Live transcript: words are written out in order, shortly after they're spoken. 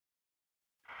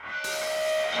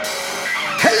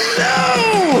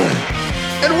Hello!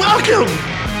 And welcome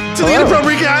to the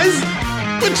Inappropriate Guys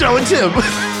with Joe and Tim.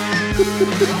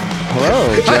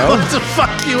 Hello, Joe. I want to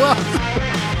fuck you up.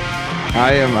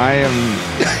 I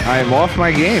am off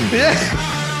my game. Yeah.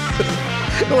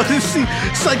 I want to see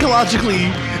psychologically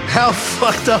how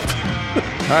fucked up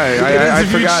I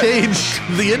forgot. you changed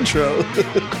the intro.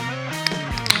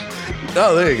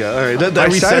 Oh, there you go. All right, that My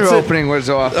resets cider it. opening was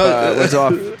off.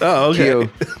 Oh, okay. Cue.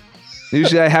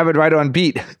 Usually I have it right on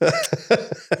beat.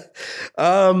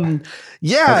 Yeah.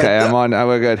 Okay, I'm on.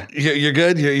 We're good. You're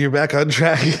good. You're back on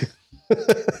track.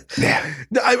 Yeah.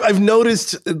 I've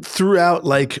noticed throughout,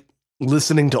 like,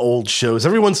 listening to old shows,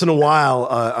 every once in a while,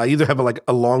 I either have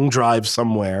a long drive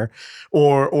somewhere,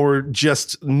 or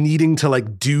just needing to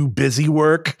like do busy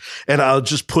work, and I'll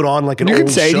just put on like an You old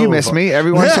can say show. you miss me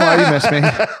every once in a while. You miss me.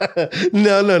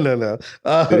 No.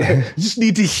 Just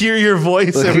need to hear your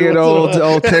voice. Looking at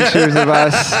old pictures of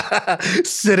us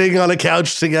sitting on a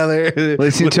couch together,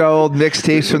 listening to our old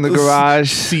mixtapes from the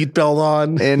garage, seatbelt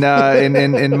on, in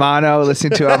mono,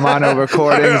 listening to our mono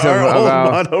recordings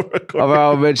of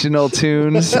our original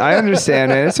tunes. I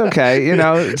understand it. It's okay. You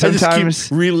know, sometimes I just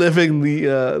keep reliving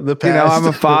the past. You know, I'm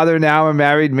a father now. I'm a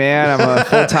married man. I'm a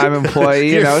full-time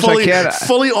employee. You know, fully, so I can't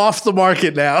fully off the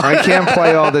market now. I can't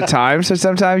play all the time. So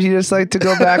sometimes you just like to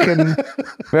go back and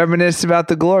reminisce about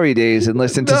the glory days and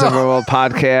listen to some of our old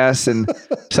podcasts. And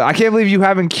so I can't believe you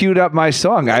haven't queued up my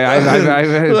song.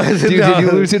 Did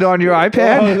you lose it on your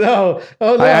iPad?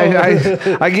 Oh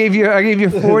no! I gave you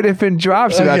 4 different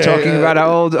drops about talking about our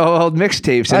old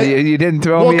mixtapes, and you didn't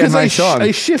throw me in my song.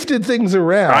 I shifted things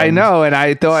around. I know, and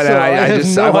I thought,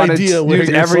 So I wanted to use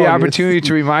every song opportunity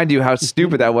to remind you how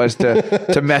stupid that was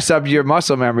to mess up your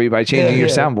muscle memory by changing your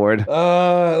soundboard.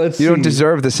 Let's see. You don't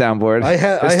deserve the soundboard.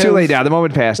 It's too late now. The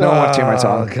moment passed. No one wants to hear my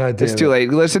song. It's too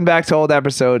late. Listen back to old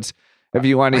episodes if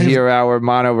you want to hear our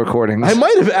mono recordings. I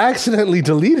might have accidentally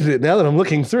deleted it now that I'm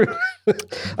looking through.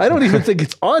 I don't even think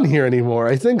it's on here anymore.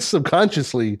 I think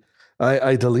subconsciously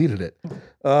I deleted it.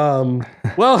 Well,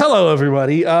 hello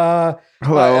everybody. Hello.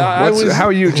 How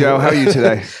are you, Joe? How are you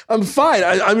today? I'm fine.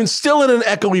 I'm still in an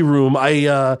echoey room.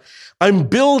 I'm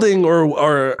building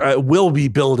or will be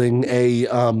building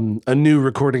a new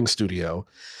recording studio.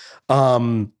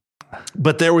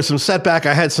 But there was some setback.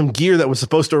 I had some gear that was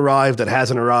supposed to arrive that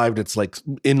hasn't arrived. It's like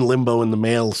in limbo in the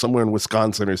mail somewhere in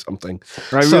Wisconsin or something.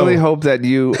 I really hope that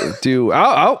you do.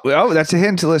 Oh, that's a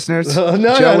hint to listeners.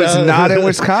 No, Joe is not in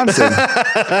Wisconsin.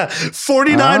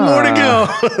 49 more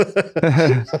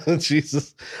to go.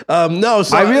 Jesus. No,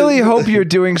 so I really hope you're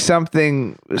doing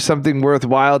something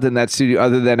worthwhile in that studio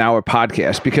other than our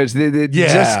podcast, because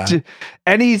just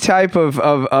any type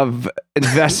of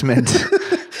investment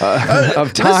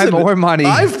of time or money.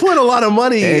 I've put a lot of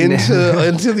money into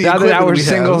the now that our we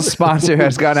single have. sponsor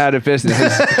has gone out of business,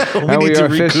 and we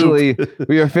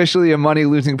are officially a money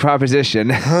losing proposition.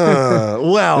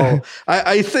 Well,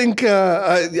 I think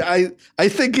I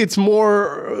think it's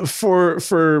more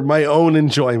for my own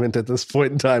enjoyment at this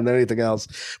point in time than anything else.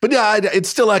 But yeah, it's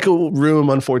still like a room.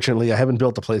 Unfortunately, I haven't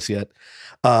built the place yet.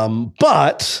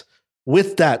 But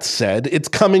with that said, it's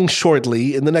coming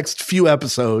shortly. In the next few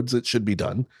episodes, it should be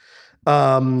done.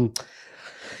 So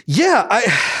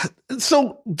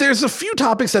there's a few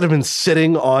topics that have been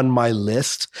sitting on my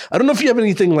list. I don't know if you have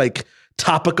anything like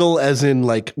topical as in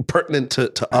like pertinent to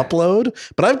upload,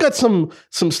 but I've got some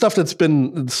stuff that's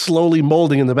been slowly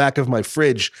molding in the back of my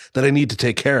fridge that I need to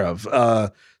take care of.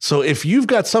 So if you've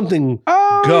got something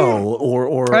go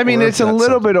or I mean, it's a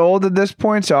little bit old at this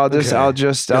point, so I'll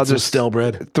just stale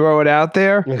bread. Throw it out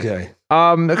there. Okay.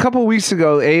 A couple of weeks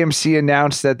ago, AMC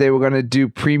announced that they were going to do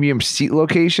premium seat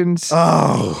locations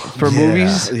for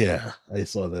movies. Yeah, I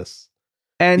saw this.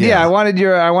 And I wanted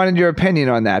your opinion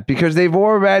on that, because they've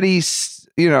already,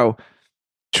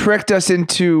 tricked us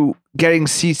into getting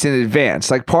seats in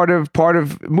advance. Like part of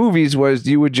movies was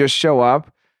you would just show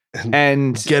up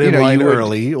and get in line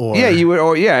early,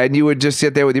 and you would just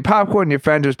sit there with your popcorn and your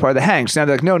friend who's part of the hang. So now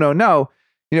they're like, no.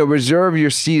 Reserve your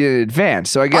seat in advance.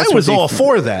 So I guess I was all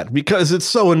for that because it's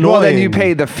so annoying. Well, then you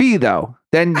pay the fee though.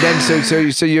 Then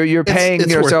so you're paying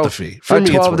yourself worth the fee. For me,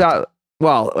 $12.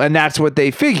 Well, and that's what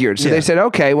they figured. So they said,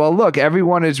 okay, well, look,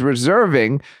 everyone is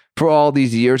reserving for all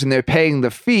these years and they're paying the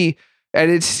fee.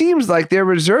 And it seems like they're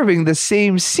reserving the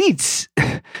same seats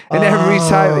every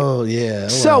time. Oh, yeah.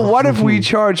 So what if we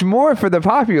charge more for the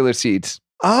popular seats?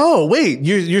 Oh, wait,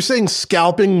 you're saying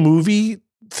scalping movie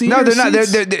theater No, they're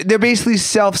seats? not. They're basically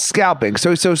self-scalping.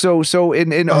 So in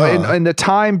the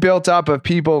time built up of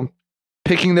people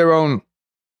picking their own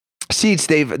seats,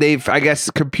 they've I guess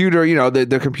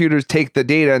the computers take the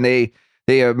data and they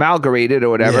they amalgamated or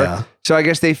whatever. Yeah. So I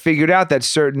guess they figured out that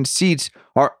certain seats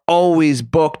are always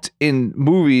booked in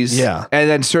movies. Yeah. And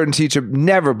then certain seats are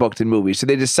never booked in movies. So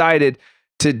they decided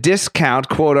to discount,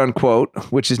 quote unquote,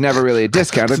 which is never really a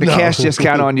discount, like the cash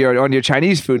discount on your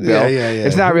Chinese food bill. Yeah.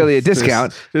 It's not really a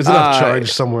discount. There's enough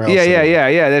charge somewhere else.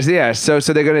 Yeah. So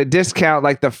they're going to discount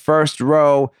like the first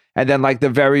row and then like the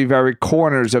very, very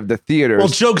corners of the theaters. Well,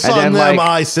 joke's and on then, them.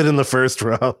 I sit in the first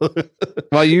row.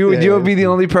 Well, you'll be the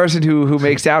only person who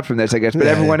makes out from this, I guess. But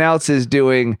everyone else is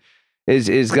doing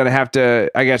is going to have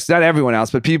to, I guess, not everyone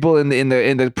else, but people in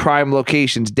the prime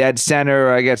locations, dead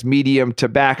center, I guess, medium to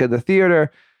back of the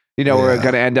theater. We're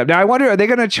going to end up. Now, I wonder, are they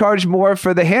going to charge more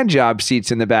for the hand job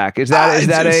seats in the back? Is that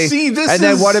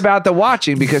then what about the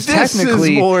watching? Because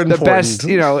technically, the best,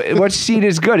 what seat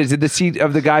is good? Is it the seat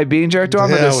of the guy being jerked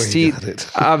off, or the seat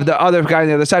of the other guy on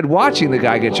the other side watching the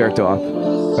guy get jerked off?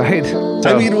 Right. So,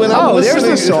 I mean, when I'm there's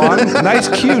the song. Nice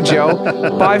cue, Joe.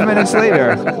 5 minutes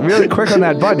later, really quick on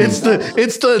that button. It's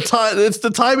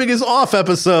the timing is off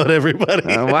episode, everybody.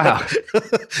 Oh, wow.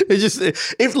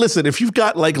 If you've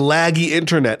got like laggy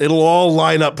internet, it'll all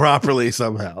line up properly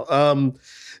somehow.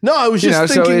 No, I was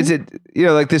just thinking. So is it,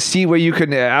 like the seat where you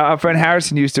can, our friend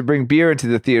Harrison used to bring beer into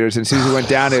the theaters, and Susie went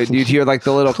down and you'd hear like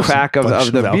the little crack of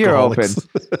the beer open.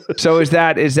 So is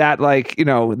that like,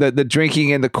 the drinking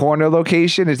in the corner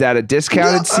location? Is that a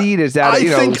discounted seat? Is that,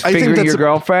 fingering your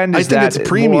girlfriend? I think it's a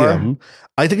premium.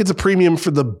 I think it's a premium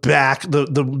for the back,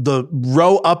 the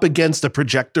row up against a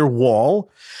projector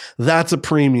wall. That's a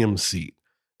premium seat.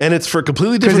 And it's for a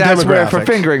completely different demographic. That's for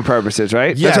fingering purposes,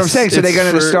 right? Yes, that's what I'm saying. So they're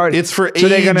going to start. It's for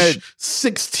age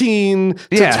 16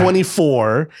 to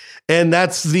 24. And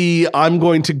that's I'm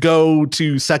going to go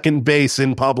to second base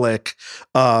in public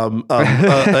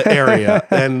area.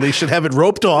 And they should have it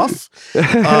roped off.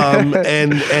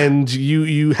 And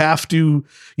you have to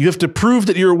prove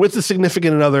that you're with a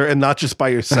significant other and not just by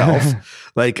yourself.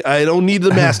 Like, I don't need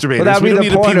the masturbators. Well, that would be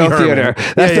the porno theater.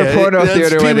 That's the porno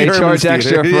theater where they charge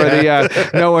extra for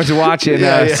the no one's watching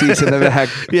seats in the back.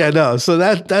 Yeah, no. So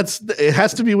it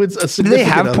has to be with a significant Do they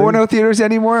have other. Porno theaters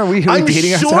anymore? Are we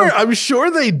dating ourselves? I'm sure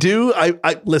they do.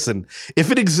 I listen.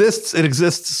 If it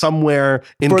exists somewhere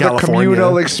in for California. The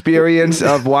communal experience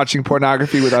of watching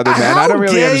pornography with other men. I don't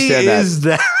really understand that. Is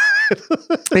that?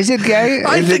 Is it gay?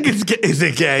 I think it's gay. Is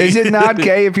it gay? Is it not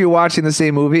gay if you're watching the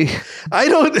same movie? I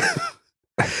don't.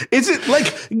 Is it like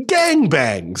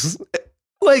gangbangs?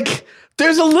 Like,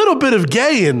 there's a little bit of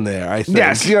gay in there, I think.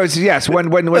 Yes. When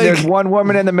like, there's one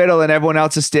woman in the middle and everyone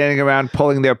else is standing around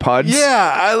pulling their puds.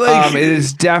 Yeah, it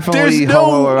is definitely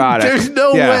homoerotic. There's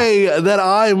no way that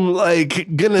I'm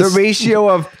like gonna. The ratio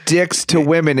of dicks to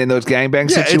women in those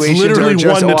gangbang situations it's literally are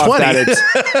just 1 to off.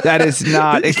 20. That is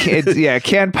not. It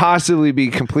can't possibly be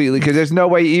completely, because there's no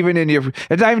way even in your.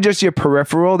 It's not even just your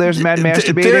peripheral. There's men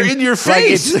masturbating. They're in your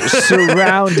face. Like, it's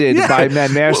surrounded by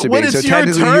men masturbating. So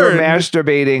technically, you're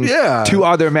masturbating to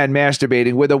other men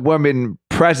masturbating with a woman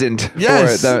present for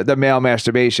the male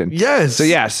masturbation. Yes. So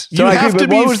yes. So you have to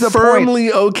be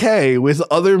firmly okay with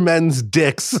other men's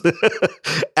dicks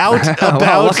out about.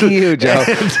 Well, lucky you, Joe.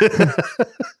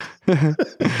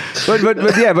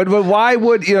 but why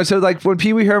would so like when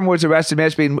Pee Wee Herman was arrested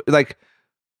masturbating, like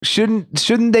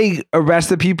shouldn't they arrest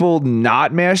the people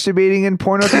not masturbating in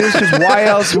porno theaters? Because why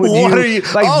else would you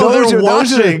like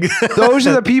those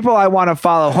are the people I want to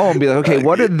follow home. Be like, okay,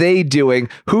 what are they doing?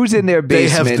 Who's in their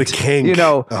basement? They have the kink.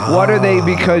 What are they?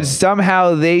 Because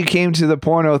somehow they came to the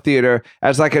porno theater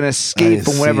as like an escape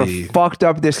from whatever fucked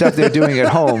up their stuff they're doing at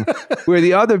home, where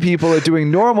the other people are doing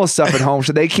normal stuff at home,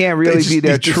 so they can't really be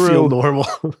their true normal.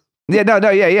 Yeah.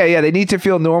 They need to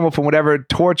feel normal from whatever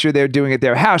torture they're doing at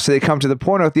their house. So they come to the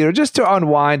porno theater just to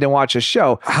unwind and watch a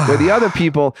show. Where the other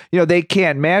people, they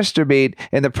can't masturbate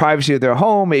in the privacy of their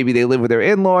home. Maybe they live with their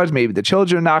in-laws. Maybe the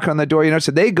children knock on the door.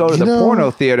 So they go to the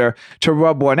porno theater to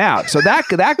rub one out. So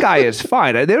that guy is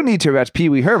fine. They don't need to arrest Pee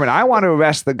Wee Herman. I want to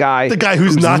arrest the guy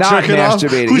who's not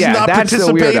masturbating. Who's not that's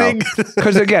participating. The weirdo.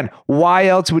 Because again, why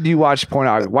else would you watch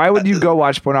pornography? Why would you go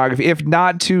watch pornography if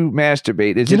not to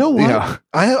masturbate?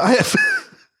 I have.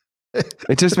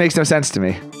 It just makes no sense to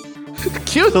me.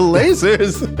 Cue the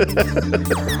lasers.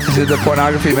 Is it the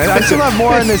pornography minute? I still have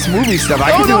more in this movie stuff. I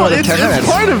can do more than 10 minutes.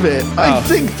 It's part of it. I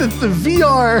think that the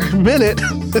VR minute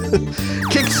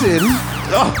kicks in.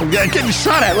 Oh, I'm getting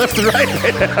shot at left and right.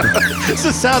 It's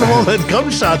the sound of all the gum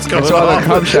shots going on. It's all the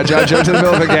gum shots. Judge into the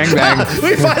middle of a gangbang.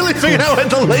 We finally figured out what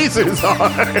the lasers are.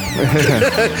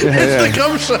 It's the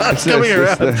gum shots coming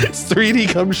around. It's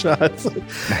 3D gum shots.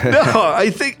 No, I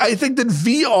think that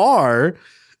VR,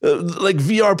 like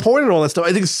VR porn and all that stuff,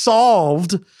 I think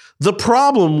solved the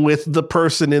problem with the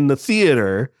person in the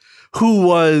theater who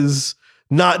was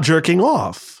not jerking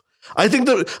off. I think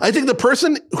the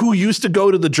person who used to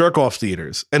go to the jerk off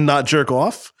theaters and not jerk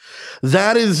off,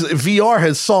 that is, VR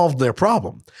has solved their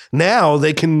problem. Now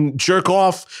they can jerk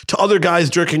off to other guys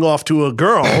jerking off to a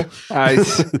girl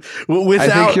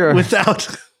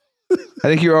without. I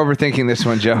think you're overthinking this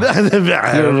one, Joe.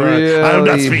 I'm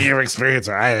not speaking of experience.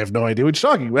 I have no idea what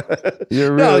you're talking about.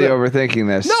 You're really overthinking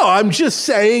this. No, I'm just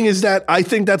saying is that I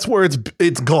think that's where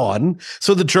it's gone.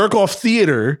 So the jerk off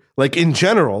theater, like in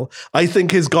general, I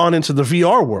think has gone into the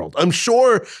VR world. I'm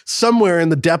sure somewhere in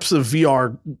the depths of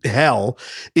VR hell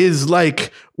is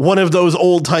like one of those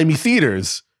old timey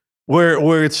theaters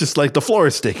where it's just like the floor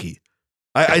is sticky.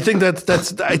 I think that's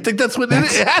what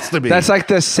it has to be. That's like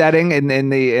the setting in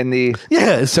the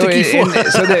sticky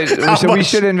floor. So we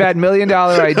should invent $1 million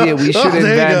idea. We should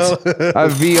invent a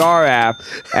VR app,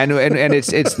 and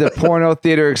it's the porno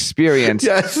theater experience.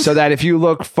 Yes. So that if you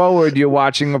look forward, you're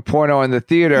watching a porno in the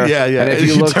theater. Yeah. And if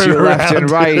you look to your left and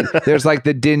right, there's like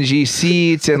the dingy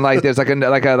seats, and like there's like a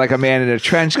man in a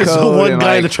trench coat. So one and guy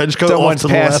like in a trench coat. Someone's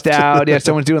passed left. out. Yeah,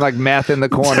 someone's doing like meth in the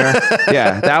corner.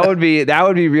 Yeah, that would be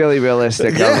really realistic.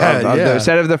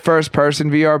 Instead of the first person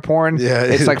VR porn,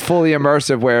 it's like fully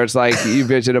immersive where it's like you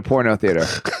visit a porno theater.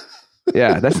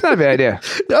 Yeah, that's not a bad idea.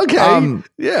 Okay.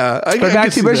 But back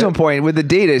to the original point with the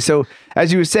data. So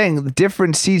as you were saying,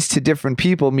 different seats to different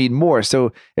people mean more.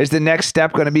 So is the next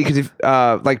step going to be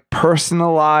like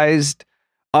personalized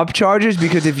upcharges?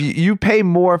 Because if you pay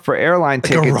more for airline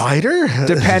tickets, a rider,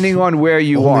 depending on where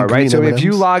you are, right? So if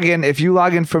you log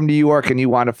in from New York and you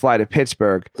want to fly to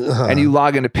Pittsburgh, and you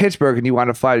log into Pittsburgh and you want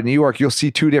to fly to New York, you'll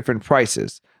see two different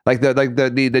prices. Like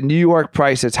the New York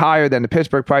price is higher than the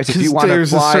Pittsburgh price. If you want to fly,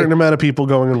 there's a certain amount of people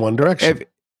going in one direction.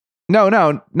 No.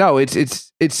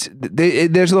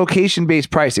 There's location based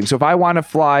pricing. So if I want to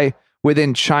fly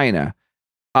within China,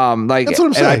 that's what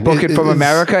I'm saying. I book it from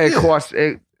America, it costs.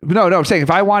 No, I'm saying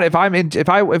if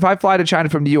I fly to China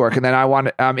from New York and then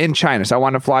I'm in China, so I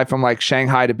want to fly from like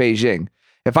Shanghai to Beijing.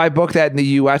 If I book that in the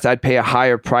US, I'd pay a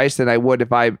higher price than I would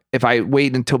if I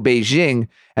wait until Beijing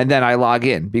and then I log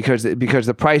in because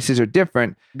the prices are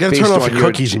different. You gotta turn off your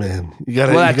cookies, man. You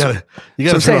gotta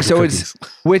turn off your cookies.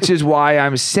 Which is why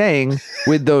I'm saying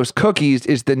with those cookies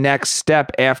is the next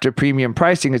step after premium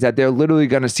pricing is that they're literally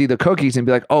going to see the cookies and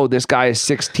be like, oh, this guy is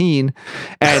 16,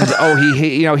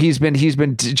 and he's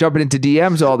been jumping into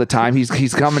DMs all the time.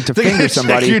 He's coming to finger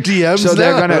somebody. Your DMs so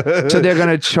they're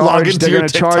gonna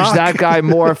charge that guy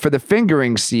more for the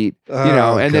fingering seat,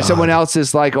 and then someone else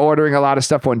is like ordering a lot of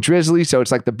stuff on Drizzly, so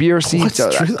it's like the beer seat.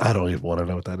 I don't even want to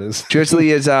know what that is. Drizzly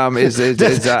is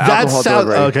alcohol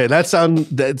delivery. Okay, that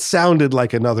sounded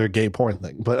like another gay porn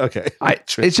thing, but okay.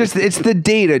 It's the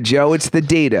data, Joe. It's the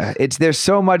data. There's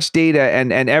so much data,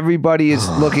 and everybody is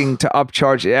looking to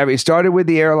upcharge. It started with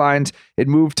the airlines. It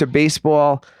moved to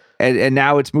baseball. And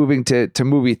now it's moving to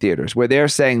movie theaters where they're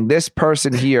saying this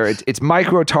person here, it's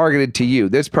micro targeted to you.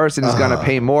 This person is going to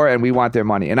pay more and we want their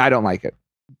money. And I don't like it.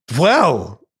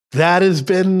 Well, that has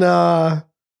been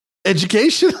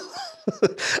educational.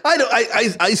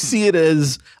 I see it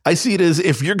as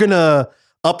if you're going to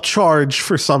upcharge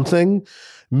for something,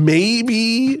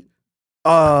 maybe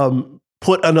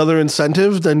put another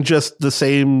incentive than just the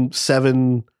same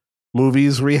 7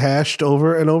 movies rehashed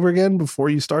over and over again before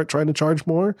you start trying to charge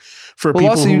more for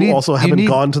people who haven't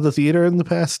gone to the theater in the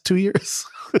past 2 years.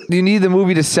 You need the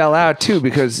movie to sell out too,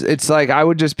 because it's like I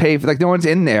would just pay for no one's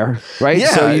in there, right? Yeah.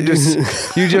 So you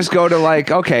just go to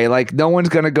no one's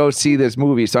gonna go see this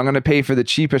movie, so I'm gonna pay for the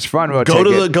cheapest front row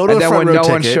ticket. Go to and then when no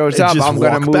one ticket shows up, I'm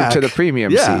gonna move back to the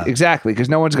premium seat. Exactly, because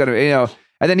no one's gonna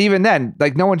And then even then,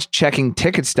 no one's checking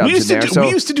ticket stubs in there. We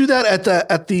used to do that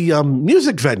at the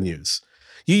music venues.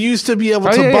 You used to be able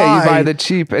to buy. You buy the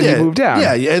cheap and you move down.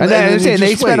 Yeah, and then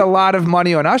they spent a lot of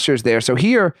money on ushers there. So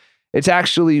here, it's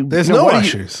actually there's no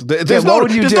ushers. There's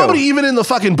nobody even in the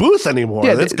fucking booth anymore.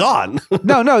 Yeah, it's gone.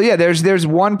 Yeah. There's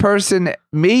one person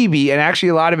maybe, and actually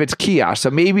a lot of it's kiosks.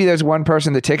 So maybe there's one person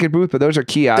in the ticket booth, but those are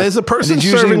kiosks. There's a person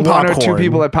serving popcorn. One or two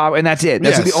people at pop, and that's it.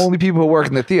 Those are the only people who work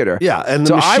in the theater. Yeah, and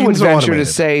so I would venture to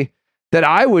say that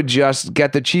I would just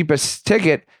get the cheapest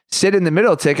ticket, sit in the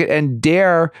middle ticket, and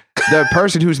dare the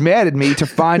person who's mad at me to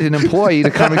find an employee to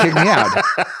come and kick me out.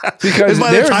 Because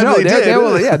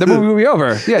the movie will be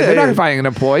over. They're not finding an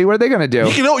employee. What are they going to do?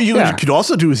 You could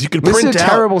also do is you could print out. This is a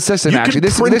terrible system, actually.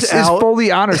 This is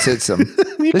fully honor system.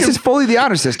 This is fully the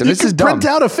honor system. You This can is dumb. print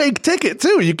out a fake ticket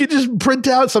too. You could just print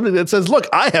out something that says, "Look,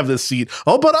 I have this seat.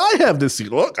 Oh, but I have this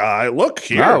seat. Look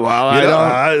here. Oh, well,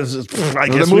 I guess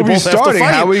the we movie's both have to starting.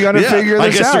 fight. How are we going to figure I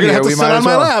this guess out you're gonna here? have to We sit might on as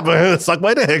my well. lap. Suck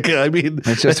my dick. I mean,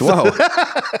 It's just whoa.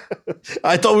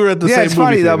 I thought we were at the Yeah, same. it's movie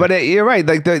funny though, theater. but you're right.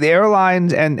 Like the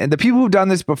airlines and the people who've done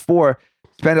this before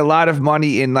spend a lot of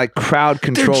money in like crowd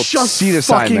they're control just seat fucking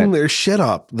assignment. their shit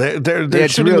up. They're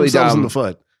it's shooting really themselves in dumb. the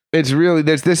foot. It's really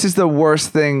this is the worst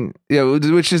thing,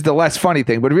 which is the less funny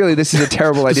thing. But really, this is a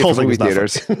terrible This idea whole for thing movie is not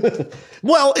theaters. funny.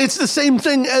 Well, it's the same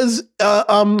thing as Well,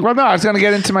 no, I was going to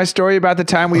get into my story about the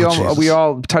time we Jesus.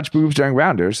 all touched boobs during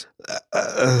Rounders.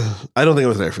 I don't think I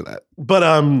was there for that. But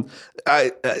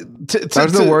That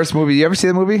was the worst movie. You ever see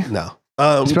the movie? No,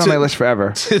 It's been on my list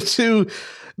forever. to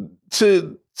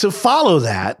follow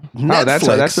that. Oh,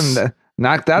 that's been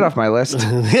knocked that off my list.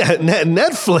 Yeah,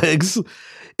 Netflix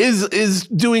is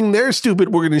doing their stupid.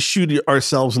 We're going to shoot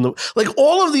ourselves in the like.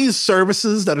 All of these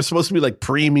services that are supposed to be like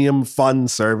premium fun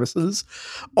services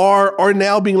are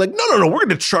now being like, no, we're going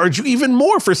to charge you even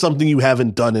more for something you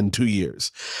haven't done in 2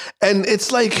 years, and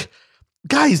it's like.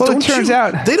 Guys, Well, it turns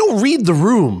out they don't read the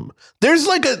room. There's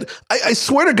like I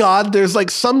swear to God, there's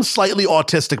like some slightly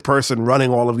autistic person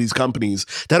running all of these companies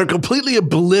that are completely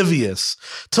oblivious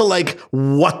to like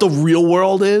what the real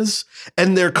world is.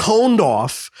 And they're coned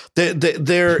off.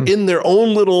 They're in their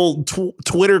own little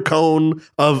Twitter cone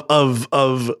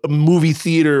of movie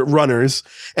theater runners.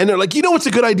 And they're like, you know what's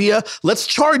a good idea? Let's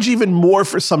charge even more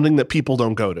for something that people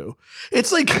don't go to.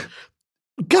 It's like,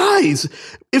 guys,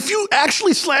 if you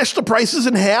actually slash the prices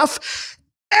in half,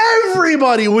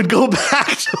 everybody would go back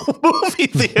to movie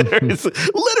theaters.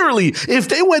 Literally, if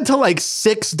they went to like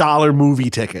 $6 movie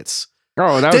tickets,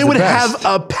 they would have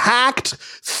a packed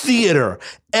theater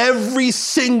every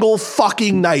single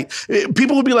fucking night.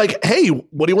 People would be like, hey,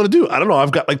 what do you want to do? I don't know.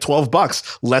 I've got like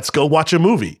 $12. Let's go watch a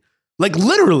movie. Like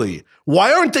literally,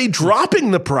 why aren't they dropping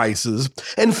the prices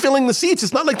and filling the seats?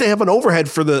 It's not like they have an overhead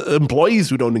for the employees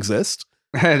who don't exist.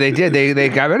 They did. They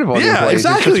got rid of all the employees.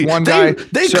 Exactly. It's just one guy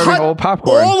They serving cut old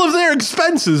popcorn. all of their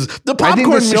expenses. The popcorn I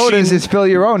think the sodas machine is fill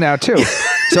your own now too.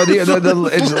 So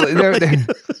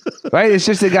right, it's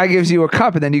just the guy gives you a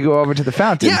cup and then you go over to the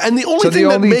fountain. Yeah, and the only thing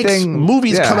that makes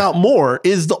movies come out more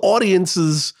is the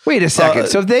audience's. Wait a second.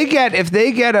 So if they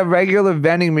get a regular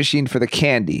vending machine for the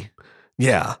candy,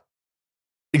 yeah.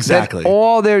 Exactly.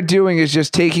 All they're doing is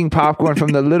just taking popcorn from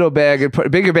the little bag and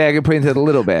bigger bag and putting it into the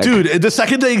little bag. Dude, the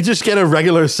second they just get a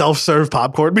regular self-serve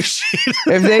popcorn machine.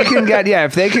 if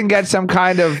they can get some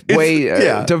kind of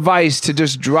device to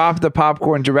just drop the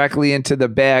popcorn directly into the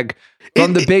bag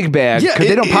from the big bag, because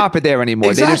they don't pop it there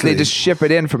anymore. Exactly. They just ship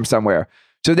it in from somewhere.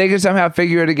 So they can somehow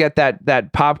figure to get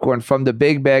that popcorn from the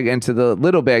big bag into the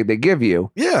little bag they give you.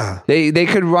 Yeah. They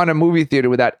could run a movie theater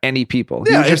without any people.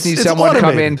 Yeah, you just need someone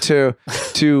come in to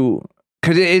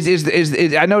because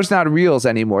I know it's not reels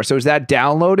anymore. So is that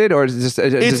downloaded or is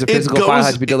does a physical file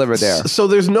have to be delivered there? So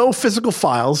there's no physical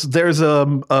files. There's a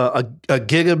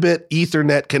gigabit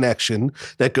Ethernet connection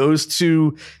that goes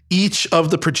to each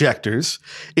of the projectors.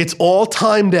 It's all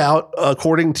timed out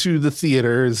according to the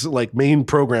theater's like main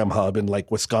program hub in like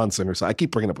Wisconsin or so. I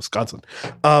keep bringing up Wisconsin.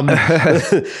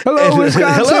 Hello,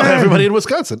 Wisconsin. Hello, everybody in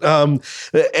Wisconsin.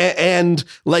 And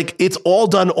like it's all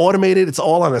done automated. It's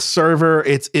all on a server.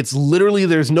 It's literally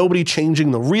there's nobody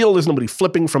changing the reel. There's nobody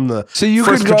flipping from the so you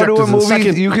first can go to a projector the movie.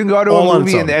 second, You can go to all a on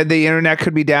its movie own. and the internet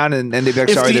could be down and they'd be like,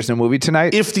 sorry, there's no movie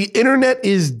tonight. If the internet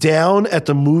is down at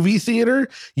the movie theater,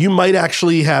 you might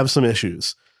actually have some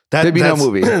issues. There'd be no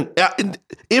movie.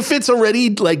 If it's already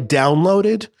like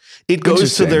downloaded, it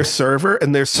goes to their server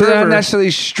and their So server. they're not necessarily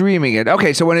streaming it.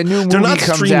 Okay, so when a new movie They're not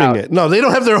comes streaming out, it. No, they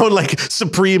don't have their own like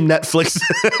supreme Netflix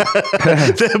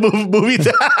movie.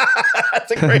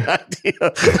 That's a great idea.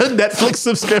 A Netflix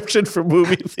subscription for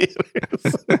movie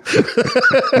theaters.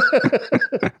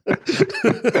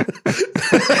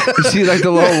 you see like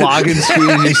the little login screen,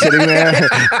 you're sitting there,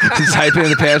 just typing in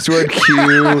the password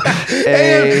Q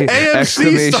A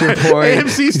exclamation point.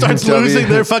 AMC starts W. losing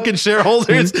their fucking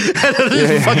shareholders and then they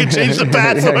just fucking change the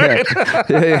password.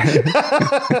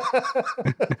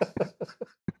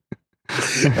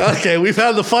 Okay, we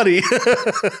found the funny.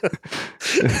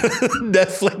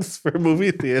 Netflix for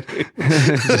movie theater.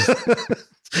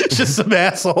 Just some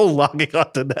asshole logging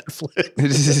onto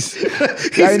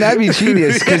Netflix. I mean, that'd be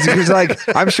genius because, like,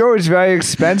 I'm sure it's very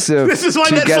expensive. This is why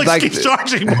Netflix keeps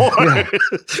charging more.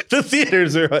 The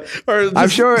theaters are. I'm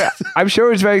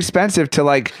sure it's very expensive to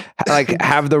like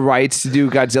have the rights to do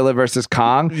Godzilla versus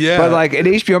Kong. Yeah. But like an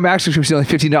HBO Max subscription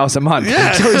is only $15 a month.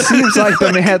 Yeah. So it seems like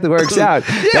the math works out.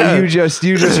 Yeah. And you just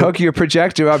hook your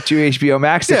projector up to your HBO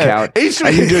Max account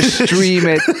and you just stream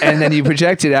it, and then you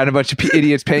project it out, and a bunch of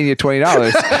idiots paying you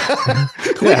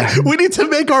 $20. We need to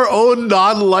make our own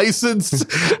non-licensed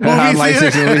movie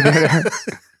theater.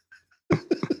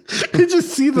 You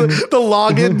just see the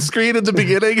login screen at the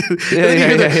beginning.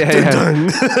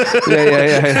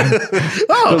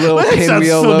 Oh, the little that sounds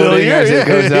pinwheel familiar. loading as it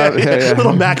goes up. Yeah.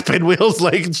 Little Mac pinwheels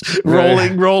like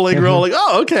rolling.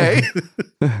 Oh, okay.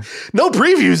 No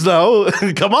previews though.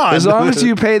 Come on. As long as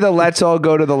you pay the let's all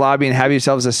go to the lobby and have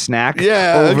yourselves a snack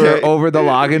over the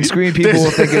login screen, people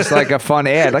will think it's like a fun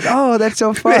ad. Like, oh, that's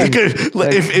so fun.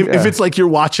 If it's like you're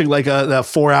watching like a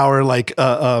 4-hour like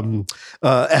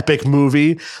epic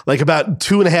movie, like about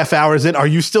 2.5 hours in, are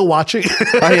you still watching?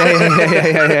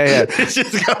 Yeah. It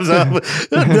just comes up.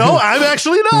 No, I'm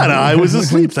actually not. I was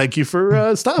asleep. Thank you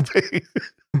for stopping.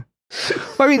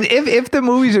 I mean, if the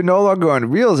movies are no longer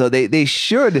on reels, though, they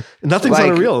should. Nothing's on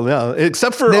a reel, no,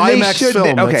 except for IMAX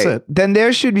film. That's it. Then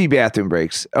there should be bathroom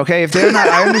breaks. Okay, if they're not,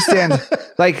 I understand.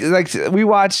 like we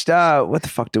watched. What the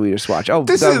fuck do we just watch? Oh,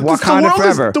 Wakanda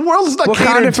Forever. The world is not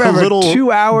Wakanda Forever. To little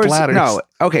 2 hours. bladders. No,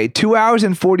 okay, 2 hours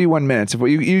and 41 minutes.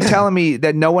 You telling me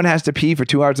that no one has to pee for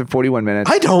 2 hours and 41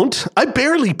 minutes? I don't. I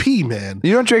barely pee, man.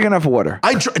 You don't drink enough water.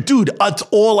 Dude, that's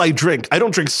all I drink. I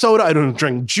don't drink soda. I don't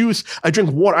drink juice. I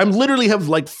drink water. I'm literally have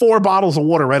like 4 bottles of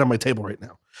water right on my table right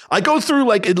now. I go through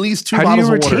like at least 2 bottles of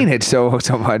water. How do you retain it so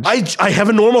much? I have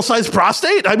a normal sized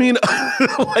prostate. I mean,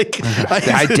 like,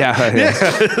 I doubt it. Yeah,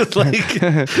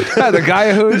 the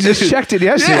guy who just checked it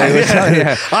yesterday was telling you.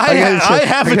 I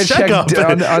have a checkup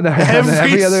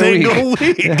every other single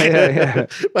week. Yeah.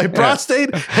 My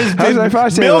prostate has How's been my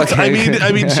prostate milked. looking?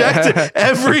 I mean, checked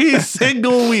every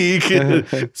single week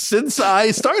since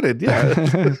I started.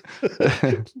 Yeah.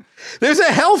 There's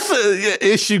a health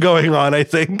issue going on, I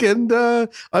think, and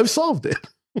I've solved it.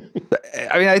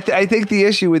 I mean, I think the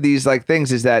issue with these like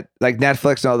things is that like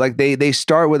Netflix, like they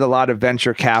start with a lot of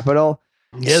venture capital,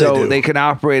 so they can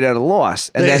operate at a loss,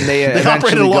 and then they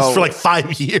operate at a loss for like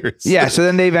 5 years. Yeah, so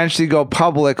then they eventually go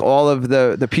public. All of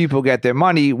the people get their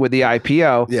money with the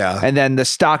IPO, and then the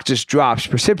stock just drops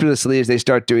precipitously as they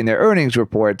start doing their earnings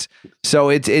reports. So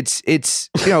it's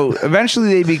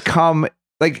eventually they become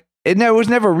like it was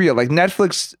never real. Like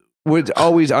Netflix was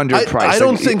always underpriced. I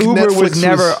don't think Uber Netflix was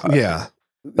never.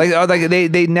 Like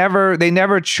they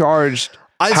never charged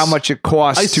how much it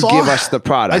costs to give us the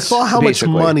product. I saw how much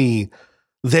money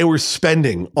they were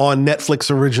spending on Netflix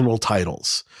original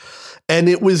titles. And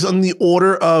it was on the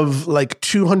order of like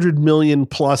 200 million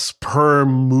plus per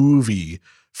movie.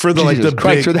 For the Jesus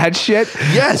Christ, for that shit?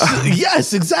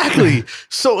 Yes, exactly.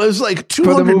 So it was like $200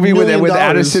 for the movie with million.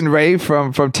 Addison Rae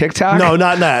from TikTok. No,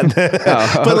 not that.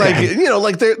 But okay.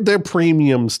 like their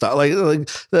premium stuff. Like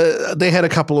they had a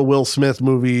couple of Will Smith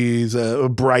movies,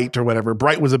 Bright or whatever.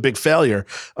 Bright was a big failure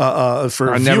for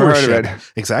viewership. Never heard of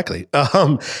it. Exactly.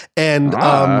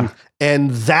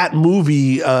 And that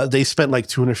movie, they spent like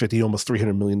 $250, almost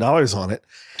 $300 million on it.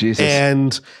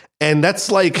 Jesus. And that's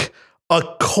like a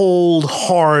cold,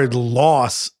 hard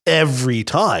loss every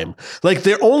time. Like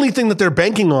the only thing that they're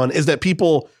banking on is that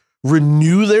people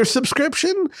renew their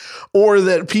subscription or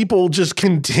that people just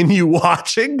continue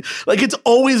watching. Like it's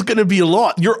always going to be a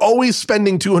lot. You're always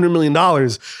spending $200 million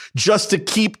just to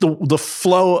keep the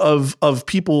flow of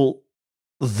people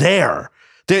there.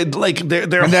 And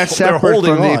that's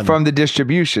separate from the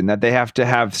distribution that they have to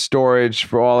have storage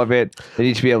for all of it. They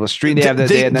need to be able to stream. They have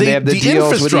the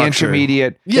deals with the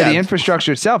intermediate. Yeah, the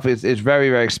infrastructure itself is very,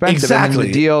 very expensive. Exactly.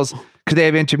 And the deals, because they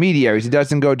have intermediaries. It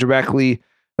doesn't go directly.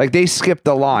 Like they skip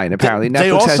the line. Apparently,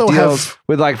 Netflix has deals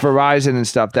with like Verizon and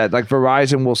stuff that like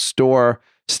Verizon will store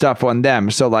stuff on them.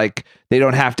 So like they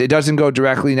don't have to. It doesn't go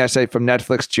directly necessarily from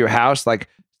Netflix to your house. Like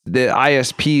the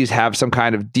ISPs have some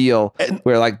kind of deal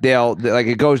where like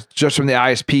it goes just from the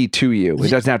ISP to you. It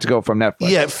doesn't have to go from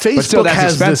Netflix. Yeah, Facebook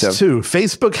has this too.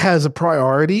 Facebook has a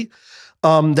priority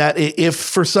that if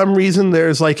for some reason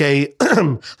there's like a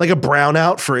like a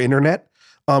brownout for internet,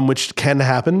 which can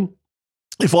happen.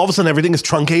 If all of a sudden everything is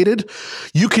truncated,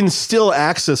 you can still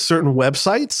access certain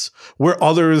websites where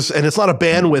others, and it's not a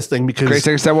bandwidth thing because great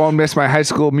things I won't miss my high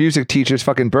school music teacher's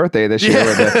fucking birthday this year.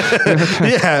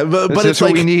 Yeah, but it's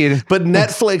like what we need. But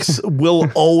Netflix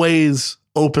will always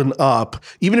open up,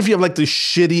 even if you have like the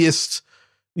shittiest,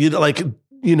 like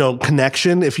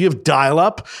connection, if you have dial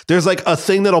up, there's like a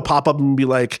thing that'll pop up and be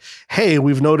like, hey,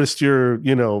 we've noticed your,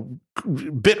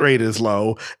 bit rate is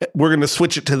low. We're going to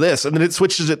switch it to this. And then it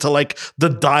switches it to like the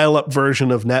dial up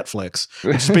version of Netflix,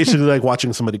 which is basically like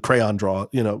watching somebody crayon draw,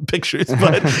 pictures.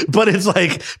 But it's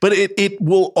like, but it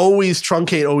will always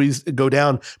truncate, always go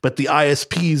down. But the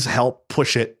ISPs help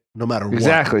push it no matter what.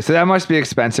 Exactly. So that must be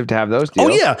expensive to have those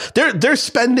deals. Oh yeah. They're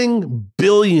spending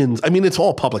billions. I mean, it's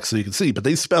all public so you can see, but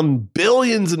they spend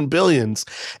billions and billions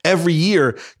every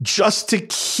year just to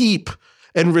keep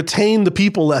and retain the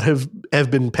people that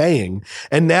have been paying.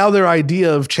 And now their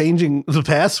idea of changing the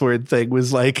password thing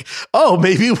was like, oh,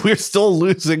 maybe we're still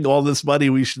losing all this money.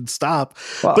 We should stop.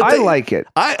 Well, but I like it.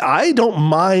 I don't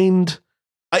mind.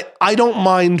 I don't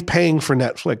mind paying for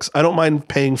Netflix. I don't mind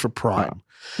paying for Prime.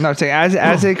 No, I'm saying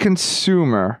as a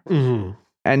consumer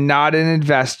and not an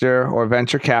investor or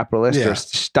venture capitalist or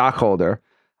stockholder,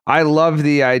 I love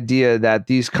the idea that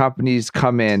these companies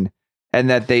come in and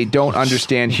that they don't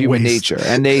understand human nature.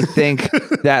 And they think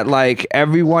that like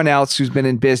everyone else who's been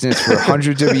in business for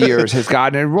hundreds of years has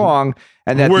gotten it wrong.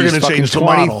 And that we're these going to fucking change the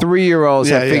model. 23-year-olds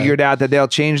have figured out that they'll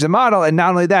change the model. And not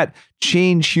only that,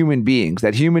 change human beings.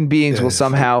 That human beings will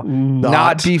somehow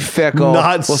not be fickle.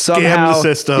 Not will scam somehow, the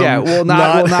system. Yeah, will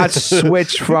not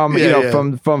switch from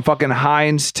from fucking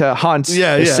Heinz to Hunt's.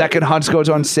 The second Hunt's goes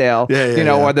on sale.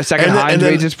 Or the second Heinz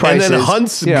raises prices. And then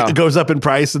Hunt's goes up in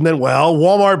price. And then,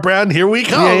 Walmart brand, here we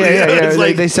come.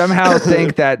 They somehow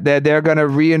think that they're going to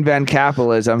reinvent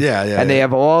capitalism. And they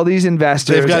have all these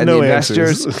investors. They've got and no the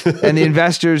investors and the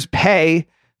investors pay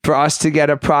for us to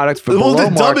get a product for below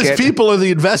market. The dumbest people are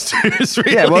the investors.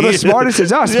 Really. Yeah, well, the smartest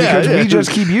is us because we just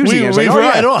keep using it. We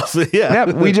write off.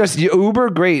 We just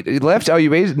Uber, great. Lyft, you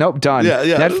raised? Nope, done.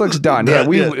 Netflix, done.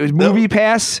 Movie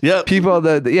Pass. People.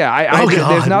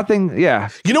 There's nothing. Yeah.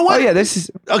 You know what? Oh yeah, this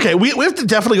is okay. We have to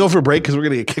definitely go for a break because we're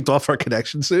going to get kicked off our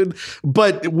connection soon.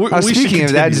 But speaking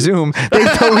of that, Zoom, they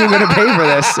told me we're going to pay for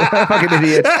this. Fucking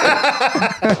idiot.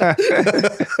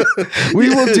 We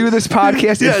will do this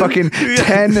podcast in fucking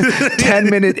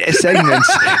 10-minute segments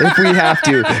if we have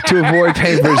to avoid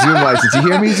paying for a Zoom license. You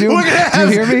hear me, Zoom? Do you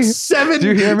hear me? Do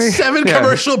you hear me? Seven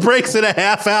commercial breaks in a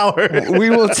half hour. We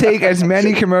will take as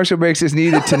many commercial breaks as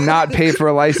needed to not pay for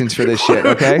a license for this shit,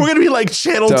 okay? We're going to be like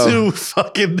Channel 2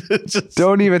 fucking...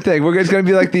 Don't even think. It's going to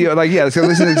be like it's going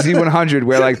to listen to Z100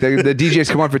 where like the DJs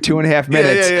come on for 2.5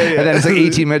 minutes and then it's like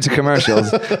 18 minutes of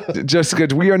commercials. Just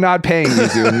because we are not paying you,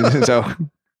 Zoom. So...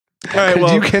 All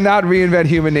right, you cannot reinvent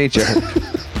human nature.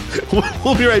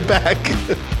 We'll be right back.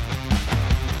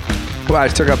 Well, I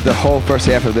just took up the whole first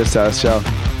half of this show.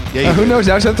 Yeah, who knows?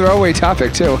 That was a throwaway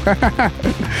topic, too.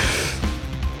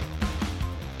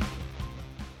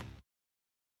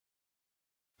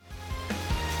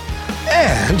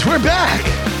 And we're back.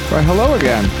 Well, hello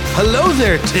again. Hello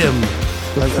there, Tim.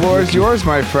 The floor is yours,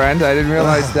 my friend. I didn't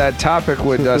realize that topic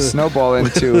would snowball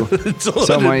into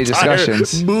so many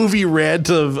discussions. Movie rant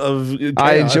of chaos.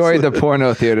 I enjoyed the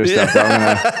porno theater stuff.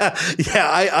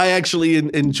 I actually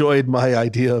enjoyed my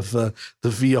idea of the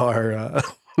VR.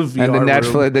 VR and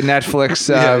the Netflix,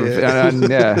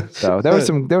 So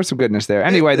there was some goodness there.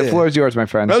 Anyway, the floor is yours, my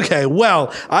friend. Okay,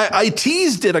 well, I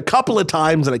teased it a couple of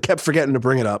times and I kept forgetting to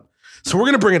bring it up. So we're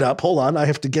gonna bring it up. Hold on, I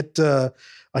have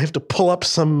to pull up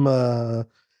some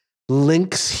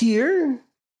links here,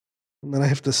 and then I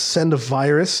have to send a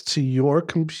virus to your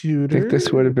computer. I think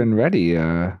this would have been ready.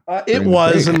 It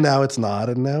was, and now it's not,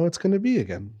 and now it's going to be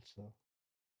again. So.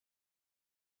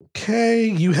 Okay,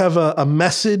 you have a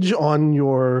message on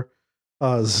your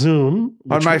Zoom.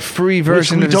 On my free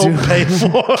version which we of don't pay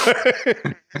for.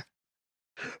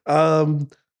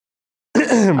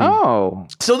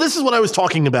 So this is what I was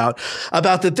talking about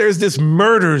that there's this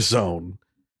murder zone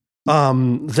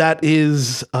that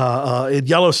is at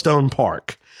Yellowstone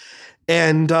Park.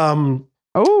 And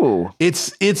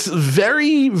it's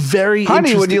very, very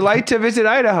Honey, would you like to visit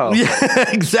Idaho? Yeah,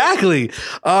 exactly.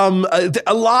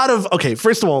 A lot of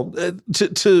first of all,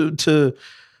 to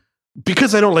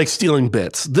because I don't like stealing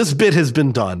bits, this bit has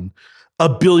been done a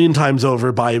billion times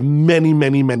over by many,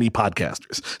 many, many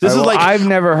podcasters. This is like I've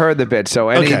never heard the bit, so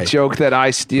any joke that I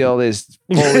steal is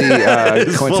fully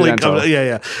coincidental.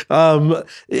 Can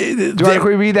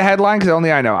we read the headline? Because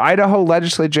only I know. Idaho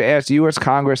legislature asked U.S.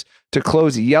 Congress to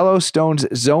close Yellowstone's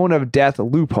zone of death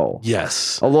loophole.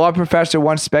 Yes. A law professor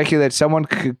once speculated someone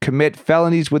could commit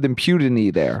felonies with impunity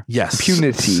there. Yes.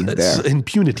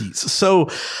 Impunities. So,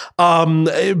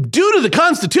 due to the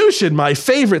Constitution, my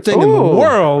favorite thing in the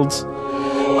world,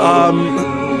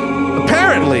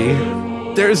 apparently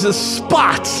there's a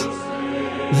spot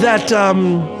that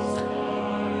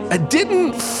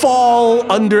didn't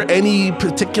fall under any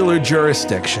particular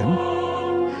jurisdiction.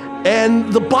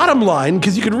 And the bottom line,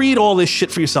 because you could read all this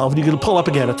shit for yourself, and you could pull up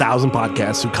again 1,000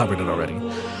 podcasts who covered it already.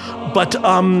 But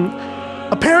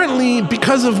apparently,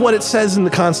 because of what it says in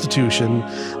the Constitution,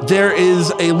 there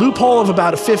is a loophole of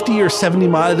about 50 or 70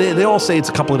 miles. They all say it's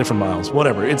a couple of different miles,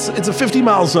 whatever. It's a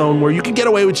 50-mile zone where you can get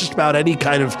away with just about any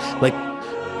kind of like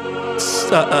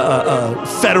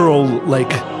federal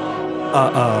like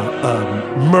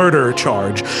murder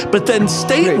charge. But then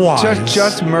statewide,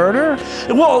 just murder.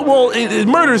 Well,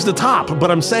 murder's the top.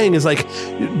 But I'm saying is like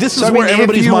this is where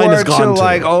everybody's mind has gone to.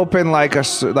 Like open like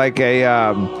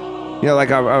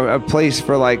a place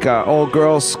for like old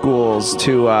girls' schools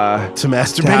to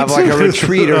masturbate, to have like a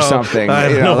retreat or something. I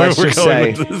don't know let's where we're just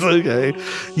going say. with this. Okay.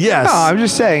 Yes. No, I'm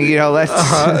just saying. Let's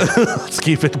let's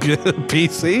keep it good,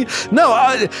 PC. No,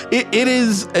 it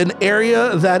is an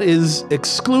area that is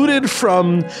excluded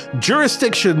from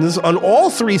jurisdictions on all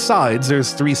three sides.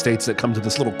 There's 3 states that come to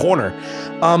this little corner,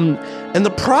 and the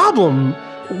problem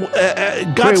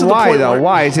got to the why point though? where,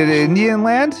 Why is it Indian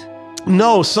land?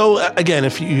 No, so again,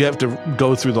 if you have to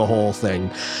go through the whole thing,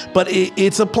 but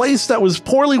it's a place that was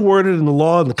poorly worded in the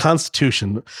law and the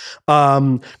Constitution,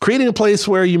 creating a place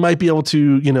where you might be able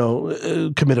to,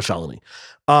 commit a felony.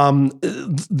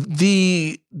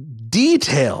 The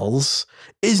details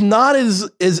is not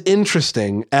as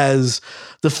interesting as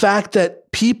the fact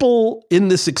that people in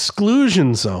this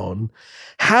exclusion zone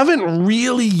haven't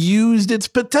really used its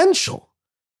potential,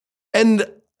 and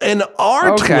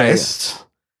our twist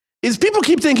is people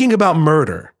keep thinking about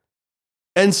murder.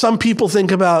 And some people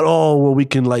think about, we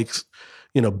can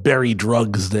bury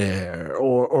drugs there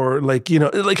or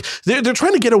they're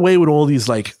trying to get away with all these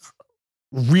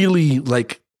really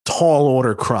tall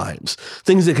order crimes,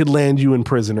 things that could land you in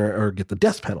prison or get the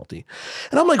death penalty.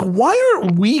 And I'm like, why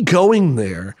aren't we going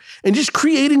there and just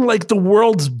creating the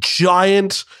world's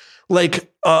giant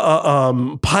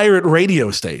pirate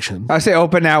radio station? I say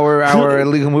open our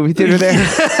illegal movie theater there.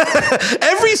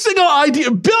 Every single idea,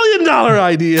 $1 billion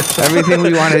idea. Everything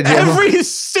we want to do. Every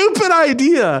stupid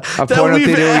idea. A porno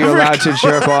theater you're allowed to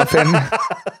jerk off in.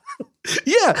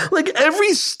 Yeah,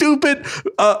 every stupid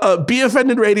Be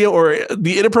Offended Radio or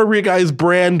the Inappropriate Guys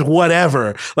brand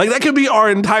whatever. That could be our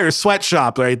entire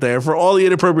sweatshop right there for all the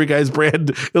Inappropriate Guys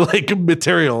brand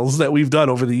materials that we've done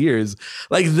over the years.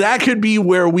 That could be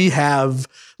where we have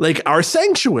our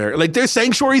sanctuary. There's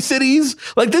sanctuary cities.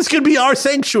 This could be our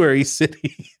sanctuary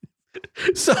city.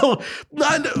 So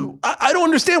I don't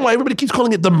understand why everybody keeps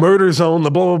calling it the murder zone,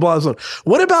 the blah, blah, blah zone.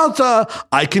 What about the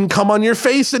I can come on your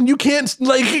face and you can't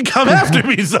come after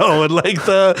me zone?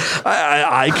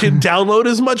 I can download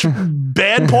as much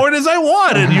bad porn as I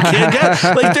want and you can't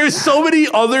get there's so many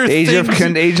other things.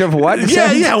 Age of what?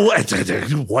 Yeah.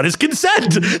 What is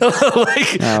consent?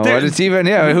 What is even?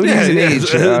 Yeah, who needs an age?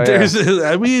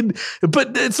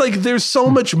 But it's there's so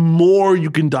much more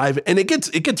you can dive in, and it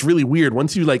gets really weird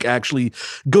once you actually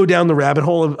go down the rabbit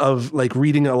hole of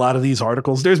reading a lot of these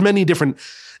articles. There's many different,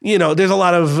 there's a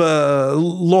lot of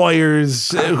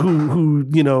lawyers who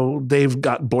they've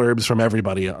got blurbs from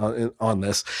everybody on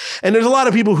this. And there's a lot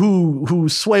of people who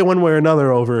sway one way or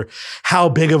another over how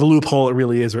big of a loophole it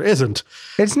really is or isn't.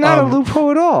 It's not a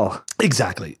loophole at all.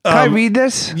 Exactly. Can I read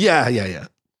this? Yeah.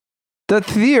 The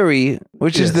theory,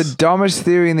 which is the dumbest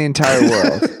theory in the entire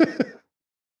world,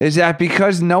 is that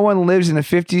because no one lives in a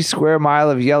 50 square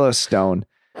mile of Yellowstone,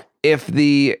 if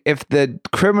the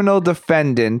criminal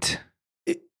defendant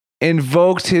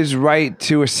invoked his right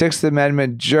to a Sixth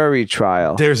Amendment jury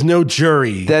trial, there's no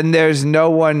jury. Then there's no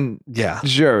one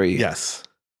jury. Yes.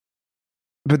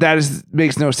 But that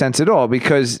makes no sense at all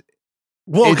because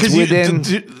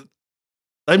it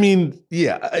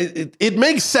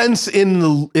makes sense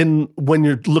in when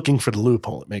you're looking for the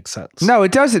loophole. It makes sense. No,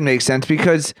 it doesn't make sense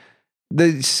because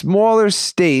the smaller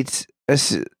states,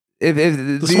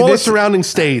 surrounding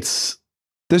states.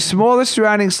 The smaller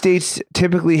surrounding states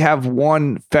typically have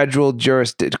one federal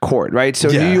court, right? So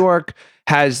New York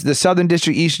has the Southern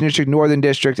District, Eastern District, Northern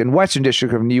District, and Western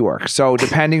District of New York. So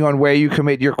depending on where you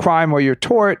commit your crime or your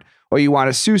tort, or you want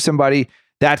to sue somebody,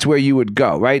 that's where you would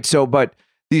go, right? So, but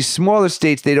these smaller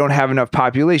states, they don't have enough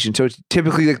population. So it's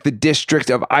typically the District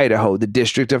of Idaho, the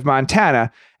District of Montana,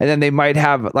 and then they might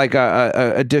have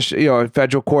a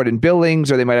federal court in Billings,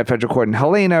 or they might have federal court in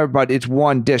Helena, but it's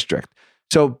one district.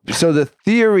 So the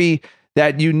theory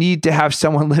that you need to have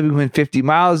someone living within 50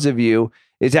 miles of you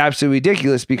is absolutely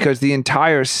ridiculous because the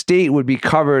entire state would be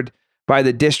covered by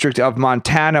the District of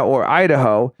Montana or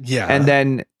Idaho. Yeah. And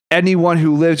then anyone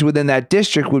who lives within that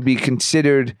district would be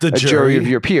considered a jury of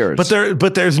your peers.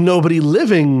 But there's nobody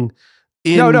living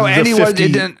in anyone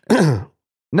 50.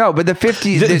 No, but the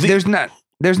 50, there's not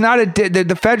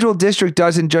the federal district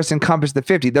doesn't just encompass the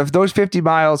 50. Those 50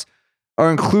 miles are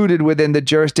included within the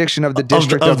jurisdiction of the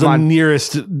district of the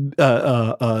nearest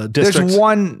district.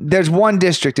 There's one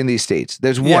district in these states.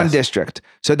 There's one district.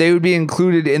 So they would be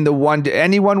included in the one,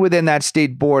 anyone within that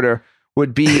state border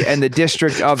would be in the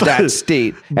district of that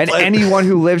state. And anyone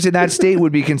who lives in that state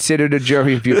would be considered a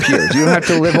jury of your peers. You don't have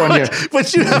to live on your...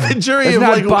 But you have a jury of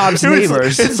not like... Bob's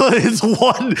neighbors. It's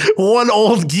one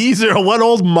old geezer, one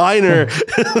old miner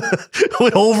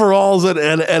with overalls and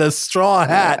a straw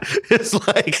hat. It's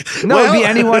like... No, it would be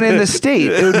anyone in the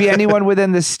state. It would be anyone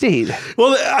within the state.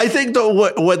 Well, I think though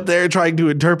what they're trying to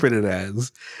interpret it as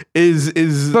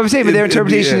is... But I'm saying, but their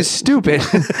interpretation is stupid.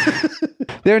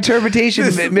 Their interpretation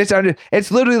misunderstood.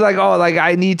 It's literally like, oh, like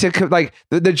I need to, like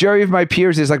the jury of my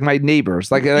peers is like my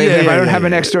neighbors. Like if I don't have an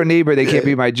next door neighbor, they can't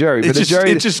be my jury. But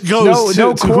it just goes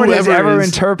no to court has ever is.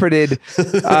 Interpreted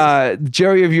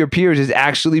jury of your peers as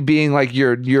actually being like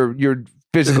your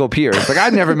physical peers. Like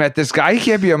I've never met this guy. He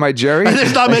can't be on my jury.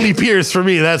 There's not many peers for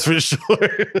me, that's for sure.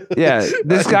 Yeah,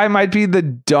 this guy might be the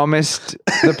dumbest.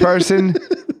 The person.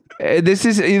 This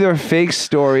is either a fake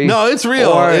story. No, it's real.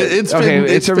 Or, it's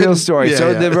a real story. Yeah, so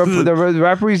yeah. The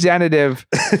representative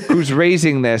who's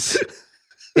raising this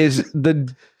is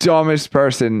the dumbest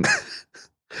person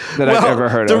that I've ever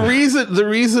heard of. The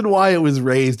reason why it was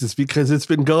raised is because it's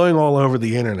been going all over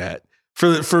the internet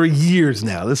for years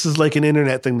now. This is like an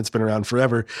internet thing that's been around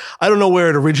forever. I don't know where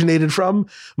it originated from,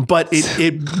 but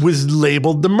it was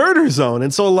labeled the murder zone.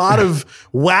 And so a lot of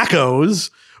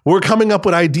wackos we're coming up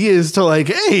with ideas to like,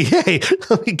 hey,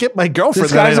 let me get my girlfriend.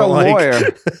 This guy's a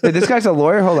lawyer. This guy's a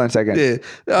lawyer. Hold on a second.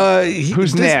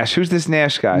 Who's Nash? Who's this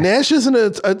Nash guy? Nash isn't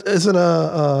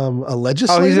a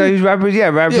legislator. Oh, he's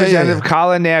Representative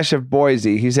Colin Nash of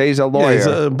Boise. He's a lawyer.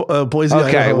 Yeah, he's Boise.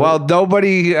 Okay, Idaho. Well,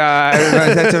 nobody. I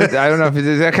don't know if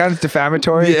is that kind of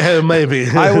defamatory. Yeah, maybe.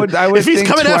 I would. If he's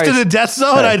coming twice. after the death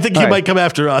zone, I think he might come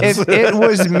after us. If it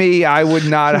was me, I would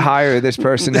not hire this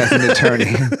person as an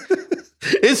attorney.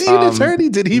 Is he an attorney?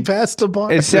 Did he pass the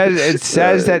bar? It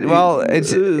says that. Well,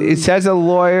 it says a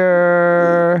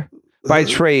lawyer by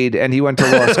trade, and he went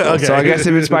to law school. Okay. So I guess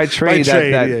if it's by trade,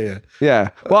 yeah.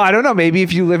 Well, I don't know. Maybe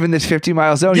if you live in this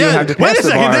 50-mile zone, you don't have to pass the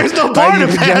bar. There's no bar to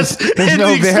pass. There's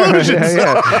no exclusion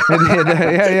zone.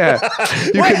 Yeah.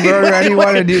 You can murder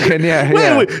anyone, and you can.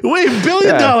 Wait, $1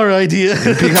 billion idea.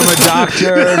 Become a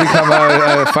doctor. Become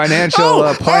a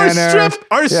financial planner.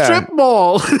 Our strip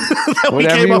mall that we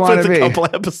came up with a couple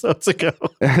episodes ago.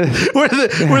 We're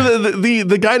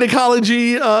the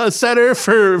gynecology center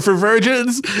for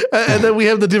virgins. And then we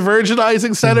have the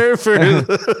divergenizing center for.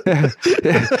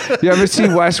 You ever see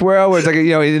Westworld, where it's like,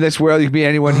 in this world you can be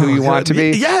anyone who you want to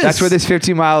be? Yes, that's where this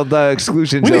 50-mile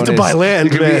exclusion zone is. We need to buy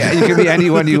land. You can be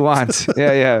anyone you want.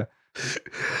 Yeah.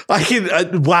 I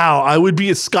can. Wow, I would be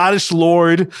a Scottish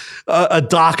lord, a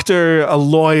doctor, a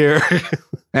lawyer,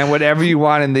 and whatever you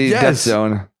want in the death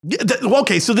zone.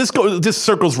 Okay, so this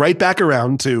circles right back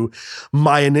around to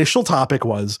my initial topic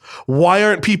was, why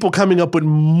aren't people coming up with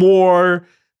more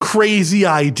crazy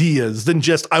ideas than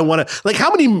just I want to, like,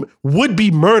 how many would-be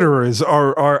murderers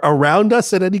are around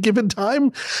us at any given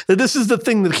time? That this is the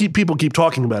thing that people keep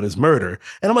talking about is murder.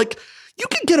 And I'm like, you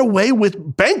can get away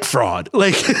with bank fraud.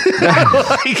 Like,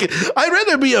 I'd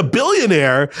rather be a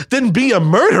billionaire than be a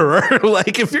murderer.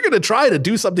 Like, if you're going to try to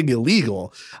do something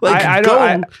illegal, like, I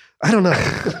don't know.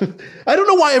 I don't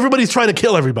know why everybody's trying to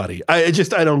kill everybody. I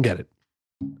don't get it.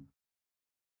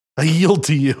 I yield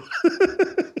to you.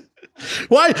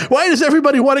 Why does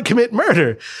everybody want to commit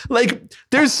murder? Like,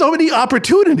 there's so many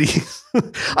opportunities.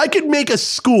 I could make a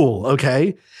school,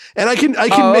 okay? And I can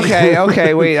make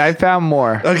okay, wait, I found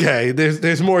more. Okay,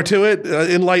 there's more to it.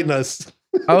 Enlighten us.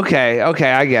 Okay,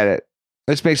 I get it.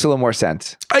 This makes a little more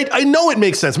sense. I know it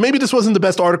makes sense. Maybe this wasn't the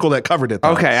best article that covered it, though.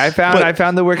 Okay, I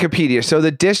found the Wikipedia. So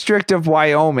the District of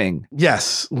Wyoming.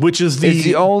 Yes, which is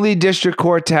the only district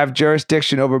court to have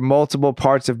jurisdiction over multiple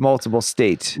parts of multiple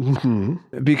states.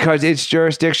 Mm-hmm. Because its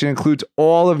jurisdiction includes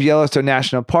all of Yellowstone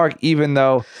National Park, even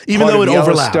though it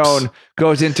overlaps. Yellowstone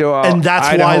goes into and that's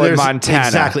Idaho why there's and Montana.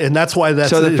 Exactly, and that's why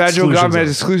that's so the federal government has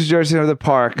exclusive jurisdiction of the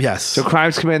park. Yes. So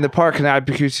crimes committed in the park cannot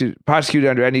be prosecuted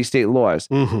under any state laws.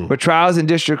 Mm-hmm. But trials in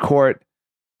district court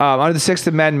under the Sixth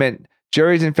Amendment,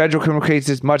 juries in federal criminal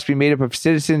cases must be made up of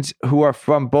citizens who are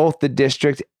from both the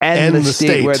district and the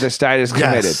state where the state is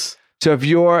committed. Yes. So if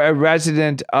you're a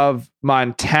resident of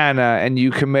Montana and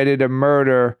you committed a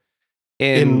murder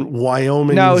in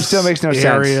Wyoming, no, it still makes no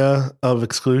area sense. Of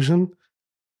exclusion.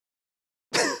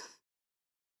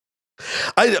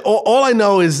 All I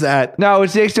know is that no,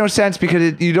 it makes no sense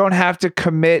because you don't have to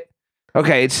commit.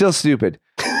 Okay, it's still stupid.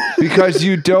 because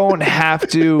you don't have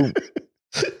to.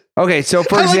 Okay, so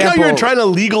for I like example, how you're trying to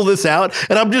legal this out,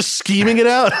 and I'm just scheming it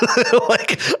out.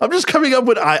 Like I'm just coming up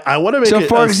with I want to make it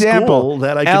for a example, school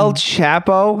that I can. El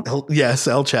Chapo, El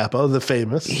Chapo, the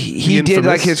famous. he the did infamous.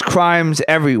 like his crimes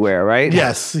everywhere, right?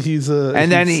 Yes, he's a. And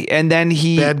then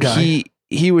he bad guy.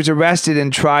 he was arrested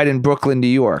and tried in Brooklyn, New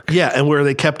York. Yeah, and where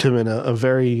they kept him in a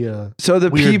very so the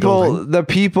weird building.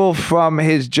 people from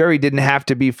his jury didn't have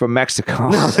to be from Mexico.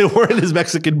 No, they weren't his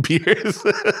Mexican peers.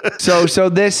 So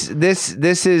this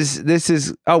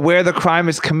is where the crime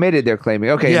is committed. They're claiming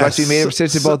it must be made up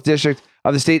since in both districts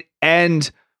of the state and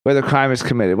where the crime is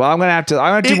committed. Well, I'm gonna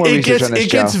do more research on this.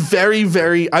 It gets very,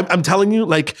 very. I'm telling you,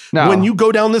 like when you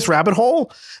go down this rabbit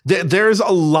hole, there's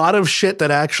a lot of shit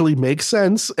that actually makes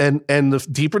sense, and the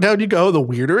deeper down you go, the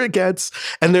weirder it gets.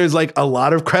 And there's like a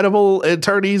lot of credible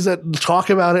attorneys that talk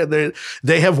about it.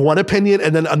 They have one opinion,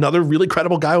 and then another really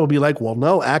credible guy will be like, "Well,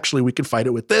 no, actually, we can fight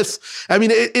it with this." I mean,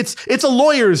 it's a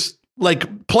lawyer's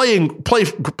like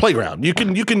playground. You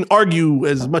can argue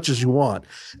as much as you want,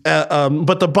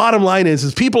 but the bottom line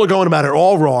is people are going about it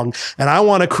all wrong. And I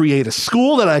want to create a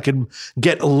school that I can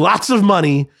get lots of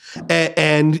money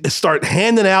and start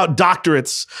handing out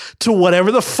doctorates to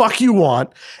whatever the fuck you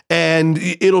want, and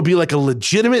it'll be like a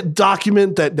legitimate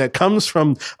document that comes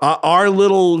from our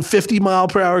little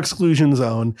 50-mile-per-hour exclusion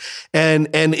zone, and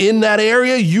in that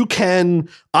area you can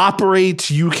operate,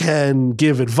 you can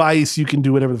give advice, you can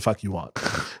do whatever the fuck you want.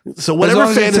 So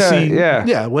whatever fantasy,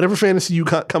 whatever fantasy you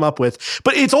come up with,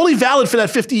 but it's only valid for that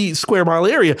 50-square-mile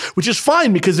area, which is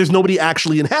fine because there's nobody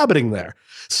actually inhabiting there.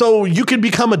 So you can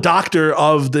become a doctor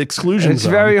of the exclusion zone. It's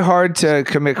very hard to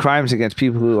commit crimes against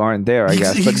people who aren't there, I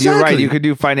guess. But you're right. You could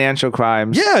do financial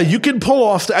crimes. Yeah, you can pull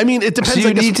off. I mean, it depends. So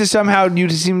you need to somehow.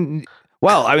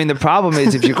 Well, I mean, the problem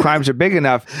is if your crimes are big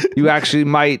enough, you actually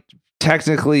might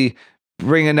technically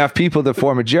bring enough people to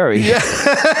form a jury. Yeah.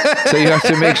 So you have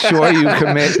to make sure you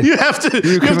commit. You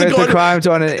commit the crimes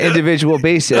on an individual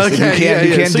basis. Okay,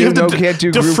 you can't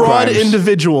do group defraud crimes.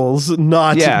 Individuals,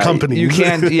 not companies. You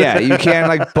can't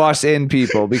like bust in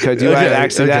people because you had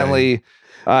accidentally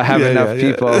have enough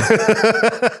people.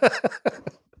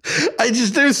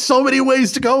 There's so many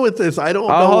ways to go with this. I don't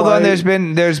know. Hold on. There's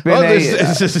been is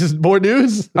more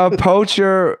news. A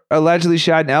poacher allegedly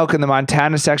shot an elk in the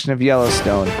Montana section of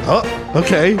Yellowstone. Oh,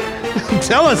 okay.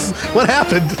 Tell us what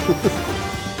happened.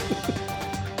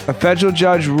 A federal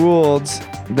judge ruled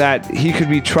that he could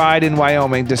be tried in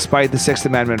Wyoming despite the Sixth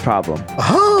Amendment problem.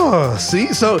 Oh,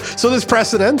 see? So there's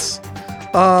precedence.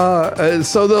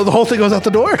 So the whole thing goes out the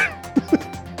door?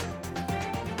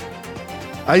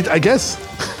 I guess.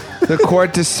 The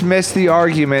court dismissed the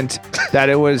argument that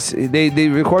it was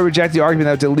the court rejected the argument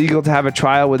that it was illegal to have a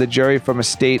trial with a jury from a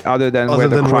state other than where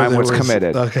the crime was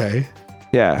committed. Okay.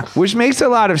 Yeah, which makes a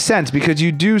lot of sense because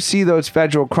you do see those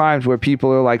federal crimes where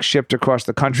people are like shipped across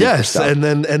the country. Yes, and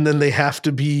then they have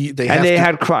to be. They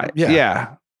had crime.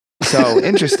 Yeah. So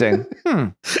interesting.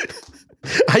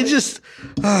 I just,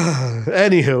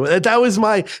 anywho,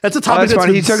 that's a topic. That's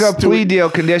funny. He took a plea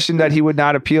deal condition that he would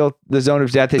not appeal the zone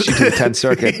of death issue to the 10th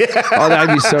Circuit. Yeah. Oh,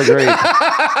 that'd be so great.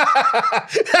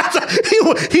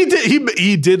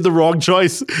 He did the wrong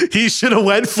choice. He should have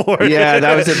went for it. Yeah,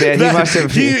 that was a bad.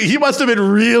 He must have been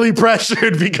really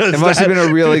pressured because it must have been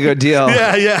a really good deal.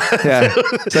 Yeah.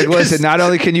 It's like, listen, not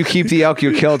only can you keep the elk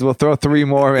you killed, we'll throw 3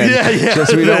 more in. Yeah.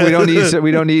 Just we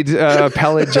don't need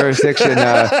appellate jurisdiction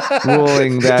ruling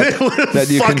that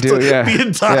you can do. Yeah, the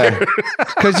entire.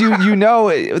 Because you know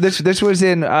this was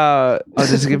in.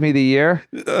 Does it give me the year?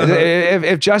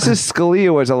 If Justice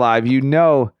Scalia was alive, you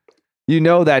know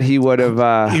that he would have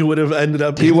ended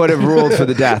up. He would have ruled for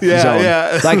the death zone.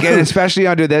 Yeah. Like, and especially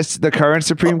under the current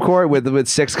Supreme Court with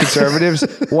 6 conservatives,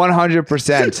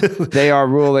 100% they are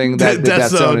ruling that the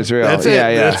death zone is real. That's it.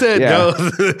 That's it. No,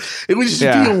 it would just be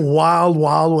a wild,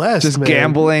 wild west. Just man.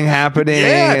 Gambling happening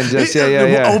and just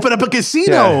open up a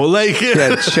casino,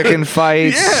 chicken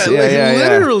fights.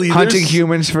 Literally hunting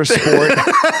humans for sport.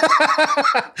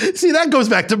 See, that goes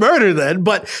back to murder then.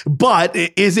 But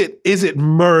is it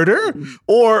murder?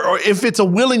 Or if it's a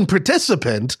willing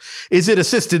participant, is it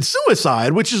assisted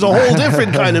suicide, which is a whole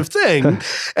different kind of thing?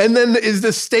 And then is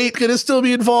the state going to still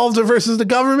be involved versus the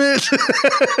government?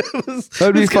 That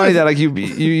would be funny that like you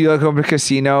go to a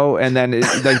casino and then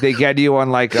they get you on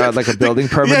like a building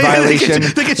permit violation.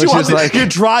 They get you on your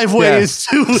driveway is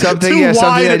too wide. Something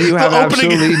that you have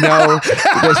absolutely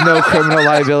there's no criminal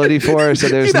liability for, so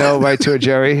there's no right to a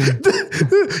jury.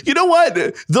 You know what?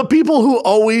 The people who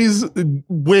always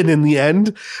win in the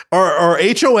end are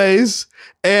HOAs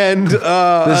and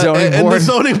zoning the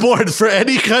zoning board for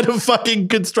any kind of fucking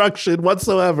construction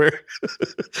whatsoever.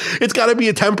 It's got to be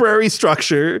a temporary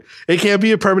structure. It can't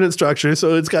be a permanent structure,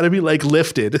 so it's got to be like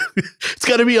lifted. It's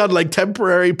got to be on like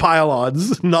temporary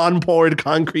pylons, non-poured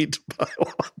concrete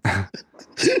pylons.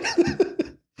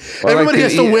 Everybody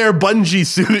has to wear bungee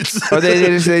suits. Or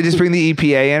they just bring the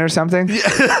EPA in or something? Yeah.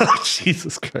 Oh,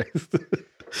 Jesus Christ.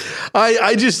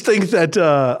 I just think that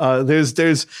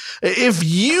there's if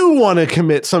you want to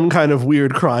commit some kind of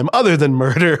weird crime other than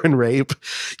murder and rape,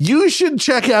 you should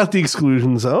check out the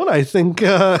exclusion zone. I think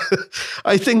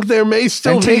there may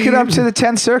still and take it up to the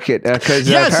 10th Circuit because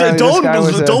yes,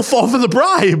 don't fall for the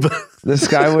bribe. This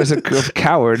guy was a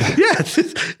coward. Yeah,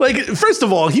 like first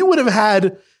of all, he would have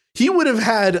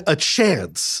had a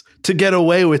chance to get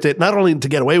away with it, not only to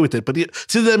get away with it, but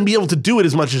to then be able to do it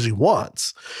as much as he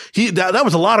wants. That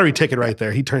was a lottery ticket right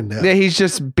there. He turned down. Yeah, he's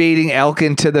just baiting elk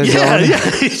into the zone.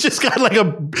 Yeah, he's just got like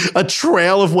a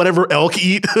trail of whatever elk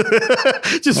eat,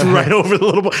 just right over the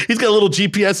little. He's got a little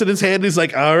GPS in his hand. He's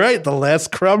like, all right, the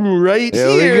last crumb right here.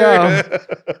 We go.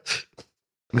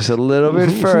 Just a little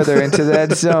bit further into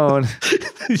that zone.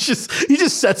 He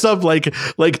just sets up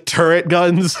like turret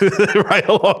guns right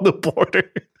along the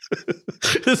border.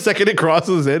 The second it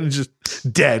crosses in, it's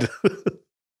just dead.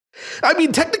 I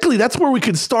mean, technically, that's where we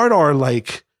could start our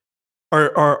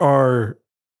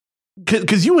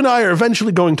because you and I are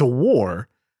eventually going to war.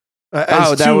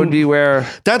 That would be where.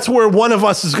 That's where one of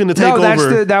us is going to take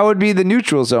over. That would be the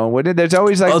neutral zone, wouldn't it? There's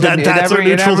always like in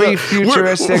every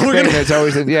futuristic thing. There's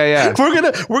always yeah.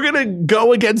 We're gonna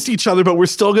go against each other, but we're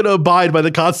still going to abide by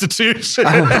the Constitution.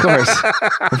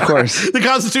 Of course. The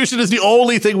Constitution is the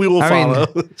only thing we will follow.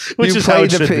 Which is how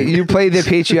it should be. You played the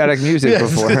patriotic music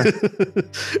before.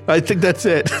 I think that's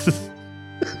it.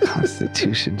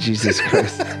 Constitution, Jesus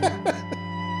Christ.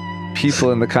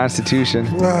 People in the Constitution.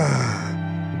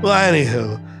 Well,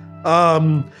 anywho,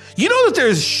 you know that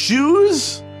there's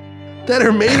shoes that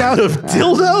are made out of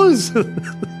dildos?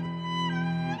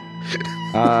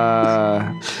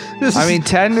 I mean,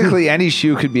 technically, any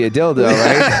shoe could be a dildo,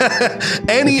 right?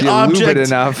 Any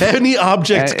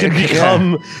object can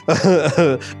become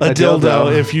a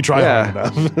dildo if you try hard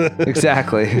enough.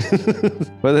 Exactly.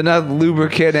 With enough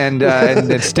lubricant and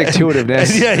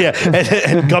stick-to-itiveness.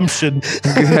 And gumption.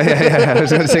 I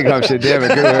was going to say gumption. Damn it,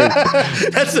 good word.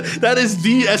 That is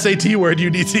the SAT word you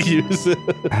need to use.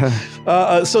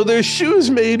 So there's shoes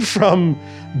made from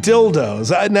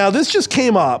dildos. Now, this just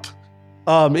came up.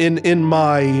 In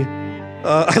my,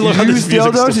 I love how this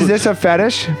music dildos. Is this a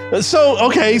fetish? So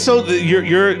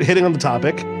you're hitting on the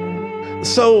topic.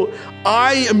 So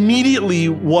I immediately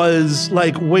was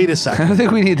like, wait a second. I don't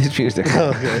think we need this music.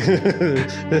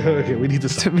 Okay, we need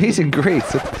this. It's amazing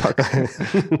grace.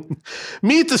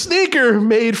 Meet the sneaker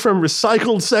made from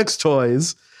recycled sex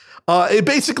toys. It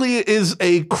basically is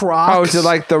a Crocs. Oh, is it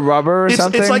like the rubber or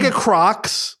something? It's like a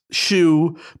Crocs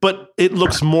shoe, but it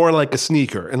looks more like a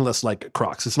sneaker and less like a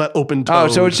Crocs. It's not open toe. Oh,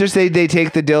 so it's just they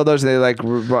take the dildos and they like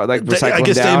recycle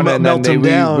them down and melt then them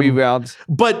down. Reround.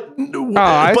 But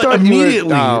I thought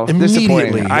immediately.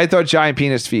 Disappointing. I thought giant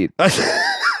penis feet.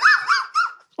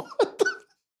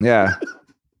 Yeah.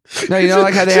 No, you know,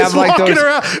 like how they have like those.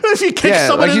 Around. If you kick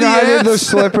someone like, in you know the how they ass. have those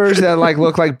slippers that like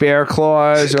look like bear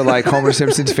claws or like Homer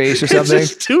Simpson's face or something.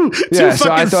 It's just two so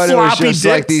I thought it was just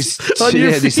like these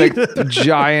like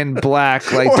giant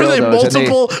black like or dildos. They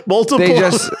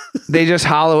multiple. They just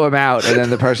hollow them out, and then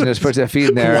the person just puts their feet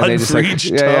in there, One and they just for like each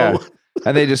toe.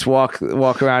 And they just walk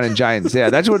around in giants. Yeah,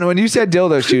 that's when you said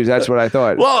dildo shoes. That's what I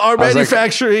thought. Well, our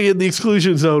manufacturing in the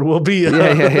exclusion zone will be.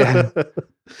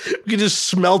 We can just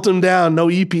smelt them down. No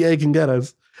EPA can get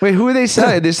us. Wait, who are they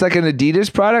selling? Is this like an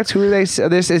Adidas product? Who are they? Is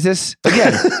this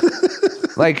again?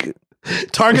 Like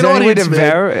target audience. Is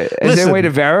there a way to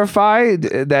verify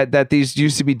that these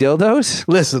used to be dildos?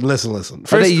 Listen.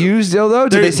 First, are they used dildo?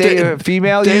 Do they say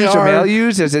female used or male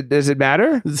used? Does it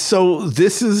matter? So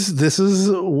this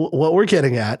is what we're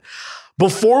getting at.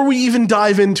 Before we even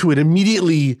dive into it,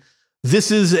 immediately, this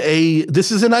is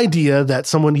an idea that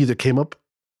someone either came up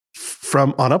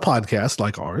from on a podcast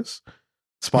like ours.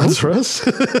 Sponsor us.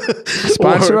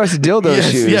 Sponsor us dildo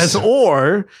shoes. Yes,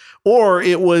 or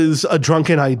it was a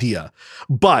drunken idea.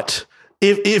 But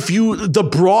if you the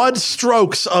broad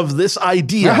strokes of this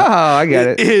idea I get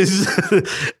it. Is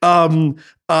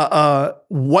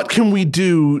what can we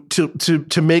do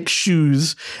to make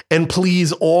shoes and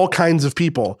please all kinds of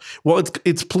people? Well,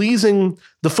 it's pleasing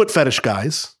the foot fetish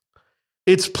guys.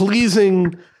 It's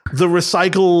pleasing the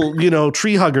recycle,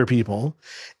 tree hugger people,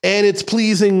 and it's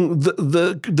pleasing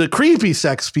the creepy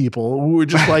sex people who are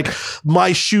just like,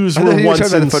 my shoes were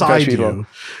once inside you.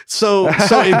 So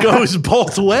it goes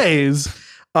both ways.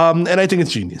 And I think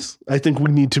it's genius. I think we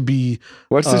need to be.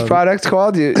 What's this product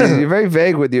called? You're very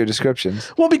vague with your descriptions.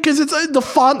 Well, because it's the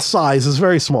font size is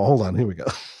very small. Hold on, here we go.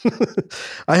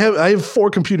 I have 4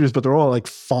 computers, but they're all like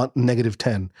font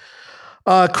 -10.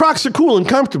 Crocs are cool and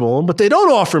comfortable, but they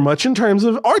don't offer much in terms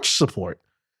of arch support.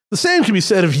 The same can be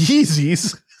said of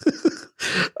Yeezys.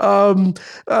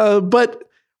 But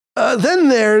then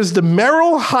there's the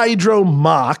Merrell Hydro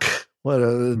Mach.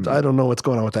 I don't know what's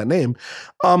going on with that name.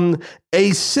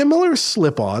 A similar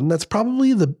slip-on that's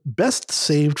probably the best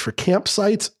saved for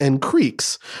campsites and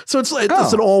creeks. So it's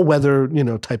an all-weather,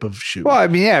 type of shoe. Well, I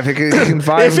mean, yeah, if it can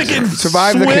survive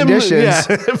the conditions,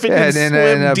 if it can swim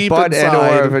in a deep butt inside. and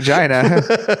or a vagina,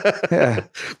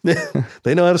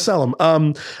 they know how to sell them.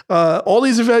 All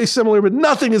these are very similar, but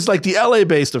nothing is like the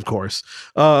LA-based, of course,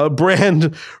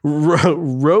 brand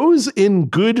Rose in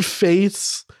Good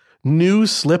Faith's new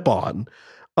slip-on.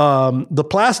 The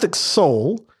plastic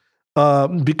sole,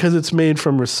 because it's made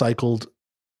from recycled,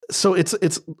 so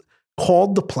it's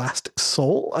called the plastic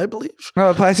sole, I believe. No,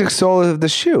 the plastic sole of the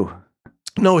shoe.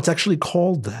 No, it's actually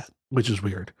called that, which is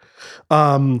weird.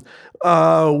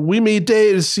 We made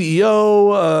Dave's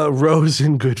CEO, Rose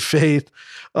in Good Faith,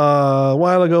 a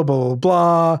while ago, blah, blah,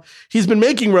 blah. He's been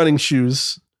making running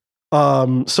shoes.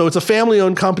 So it's a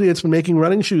family-owned company that's been making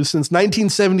running shoes since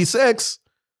 1976.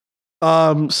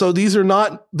 So this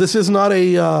is not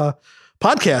a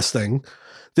podcast thing.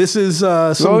 This is some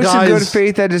Rose guys. in Good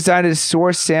Faith that designed his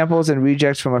source samples and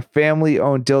rejects from a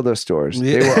family-owned dildo stores.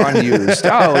 They were unused.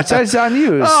 Oh, it says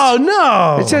unused. Oh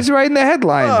no! It says right in the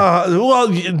headline. Well,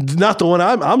 not the one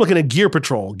I'm looking at. Gear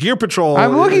Patrol. Gear Patrol.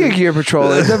 I'm looking at Gear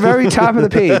Patrol. At the very top of the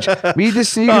page. Read the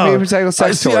sneaker made recycled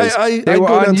sex toys. They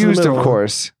were unused, of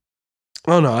course.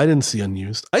 Oh no, I didn't see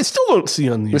unused. I still don't see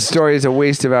unused. The story is a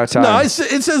waste of our time. No, it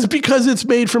says because it's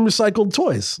made from recycled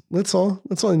toys. That's all.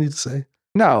 That's all I need to say.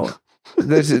 No.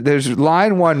 There's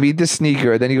line 1, meet the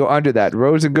sneaker, then you go under that,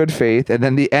 Rose in Good Faith, and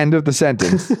then the end of the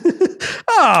sentence.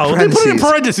 They put it in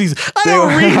parentheses. I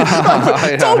don't read.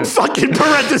 Don't fucking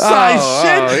parenthesize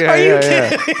shit. Are you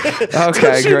kidding?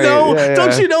 Okay, great.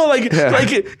 Don't you know, like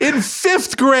in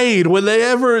 5th grade when they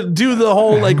ever do the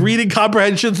whole like reading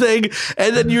comprehension thing,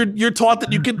 and then you're taught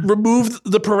that you can remove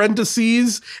the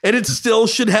parentheses and it still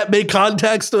should make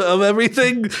context of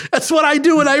everything. That's what I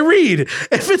do when I read.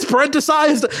 If it's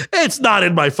parenthesized, it's not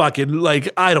in my fucking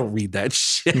I don't read that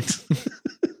shit.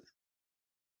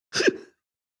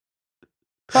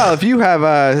 Well, if you have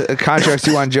contracts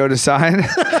you want Joe to sign,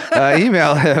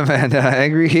 email him at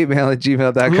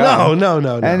angryhatemail@gmail.com.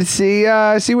 No. And see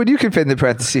what you can fit in the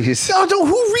parentheses. No,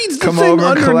 who reads the Come thing over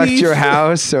and underneath? collect your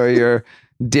house or your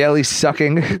daily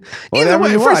sucking. Whatever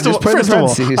you want. Just put in first of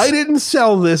all, parentheses. I didn't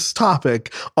sell this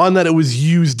topic on that it was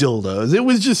used dildos. It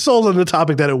was just sold on the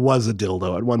topic that it was a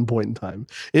dildo at one point in time.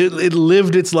 It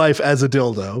lived its life as a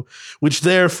dildo, which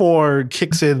therefore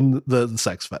kicks in the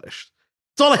sex fetish.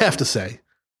 That's all I have to say.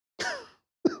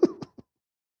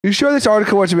 You sure this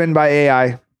article was written by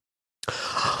AI?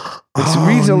 It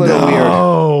reads a little weird.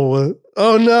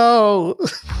 Oh no!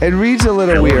 It reads a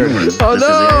little weird. Oh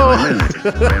no!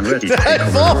 I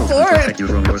fall for it.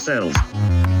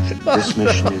 This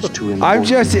mission is too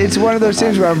important. It's one of those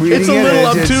things where I'm reading It's a little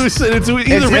obtuse, and it's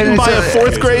either written by a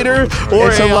 4th grader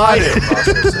or AI.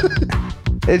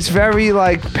 It's very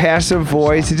passive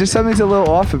voice. It's just something's a little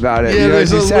off about it. Yeah,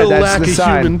 there's a little that's lack the of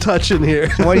sign. human touch in here.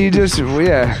 When you just,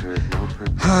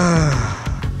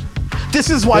 This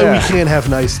is why we can't have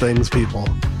nice things, people.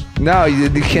 No, you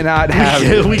cannot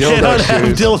have we cannot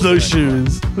have dildo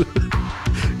shoes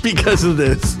because of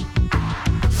this.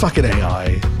 Fucking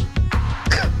AI.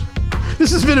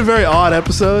 This has been a very odd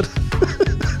episode.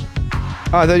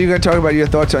 Oh, I thought you were going to talk about your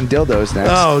thoughts on dildos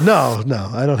next. Oh, no.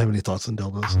 I don't have any thoughts on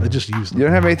dildos. I just use them. You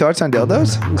don't have any thoughts on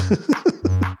dildos?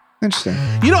 Interesting.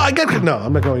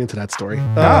 I'm not going into that story.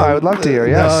 No, I would love to hear,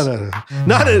 yes.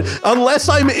 No. Unless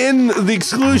I'm in the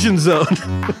exclusion zone.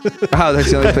 Oh,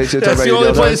 that's the only place you'll talk about That's the your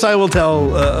only dildos? place I will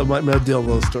tell my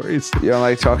dildo stories. You don't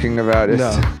like talking about it?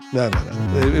 No.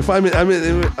 If I'm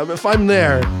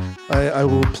there, I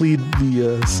will plead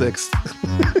the 6th.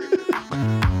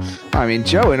 I mean,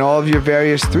 Joe, in all of your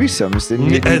various threesomes, didn't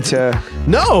you need to?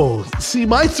 No, see,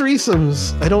 my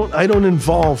threesomes, I don't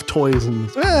involve toys and.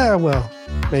 Well,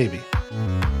 maybe.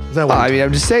 Is that what I mean,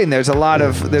 I'm just saying. There's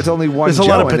only one There's Joe, a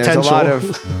lot of and there's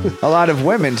potential. a lot of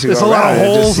women to There's go a lot around. of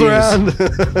holes around.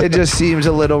 It just seems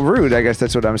a little rude. I guess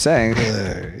that's what I'm saying.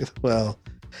 Well,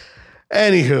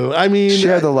 Anywho, I mean,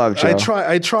 Share the love, Joe.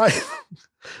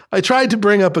 I tried to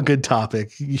bring up a good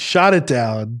topic. You shot it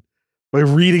down by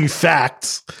reading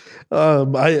facts.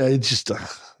 I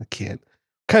can't.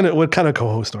 What kind of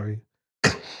co-host are you?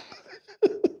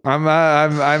 I'm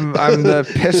the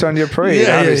piss on your parade,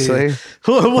 obviously. Yeah.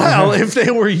 Well, if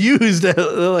they were used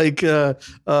like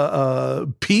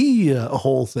pee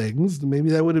hole things, maybe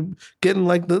that would have getting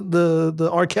like the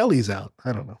R. Kelly's out.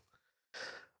 I don't know.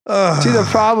 See, the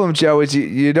problem, Joe, is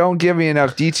you don't give me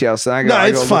enough details. So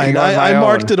it's fine. I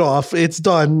marked it off. It's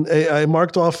done. I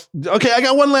marked off. Okay, I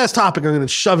got one last topic I'm going to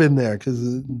shove in there because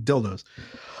dildos.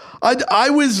 I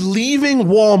was leaving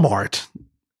Walmart,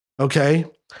 okay?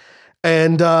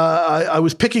 And I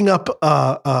was picking up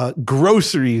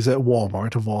groceries at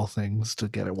Walmart, of all things, to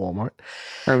get at Walmart.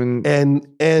 I mean,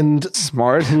 and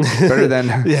smart, better than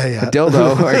a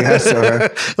dildo, I guess.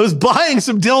 I was buying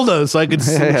some dildos so I could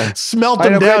smelt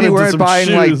them down. You weren't some buying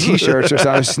shoes. like T-shirts or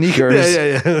some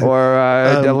sneakers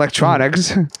or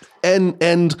electronics.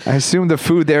 And I assume the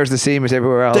food there is the same as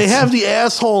everywhere else. They have the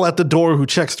asshole at the door who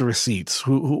checks the receipts,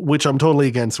 which I'm totally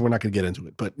against. So we're not going to get into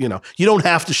it, but you don't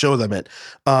have to show them it.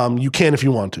 You can if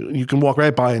you want to. You can walk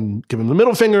right by and give them the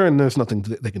middle finger, and there's nothing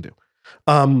they can do.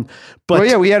 But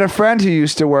we had a friend who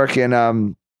used to work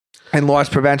in loss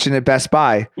prevention at Best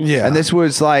Buy. Yeah, and this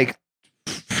was like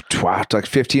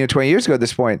 15 or 20 years ago at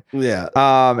this point. Yeah.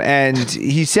 And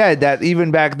he said that even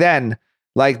back then,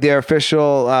 like their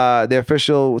official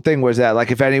thing was that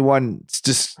like if anyone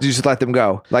just let them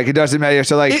go, like it doesn't matter.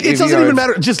 So like it doesn't even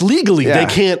matter. Just legally,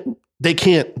 they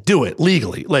can't do it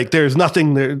legally. Like there's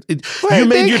nothing there. You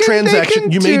made your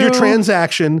transaction. You made your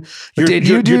transaction. Did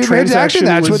you do your transaction?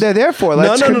 That's what they're there for.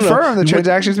 Let's confirm the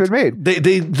transaction's been made.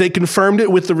 They confirmed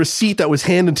it with the receipt that was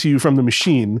handed to you from the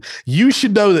machine. You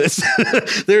should know this.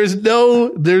 There's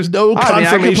no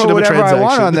confirmation of a transaction. I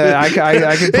want on that. I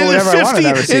can put whatever I want on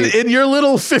that receipt. In your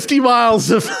little 50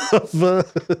 miles of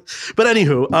but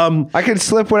anywho, I can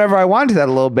slip whatever I want to that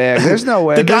little bag. There's no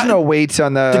way. There's no weights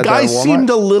on the guy Walmart. Seemed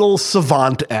a little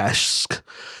savant-esque.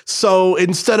 So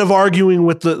instead of arguing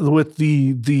with the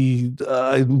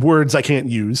words I can't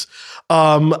use,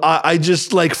 I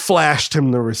just like flashed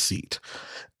him the receipt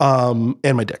and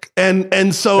my dick,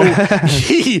 and so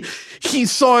he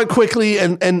saw it quickly,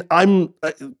 and I'm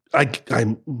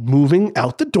moving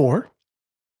out the door,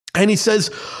 and he says,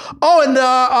 "Oh, and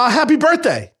happy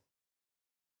birthday."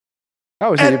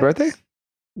 Oh, is it your birthday?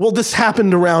 Well, this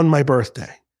happened around my birthday.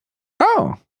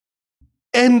 Oh.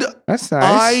 And that's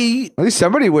nice. At least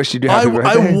somebody wished you happy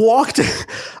birthday.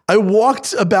 I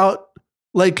walked about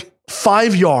like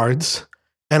 5 yards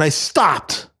and I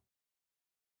stopped.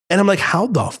 And I'm like, how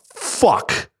the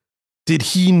fuck did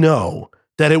he know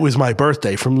that it was my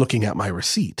birthday from looking at my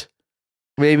receipt?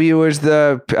 Maybe it was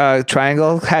the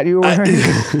triangle hat you were wearing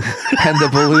and the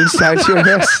balloons tied to your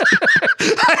wrist.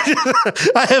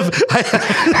 I have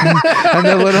and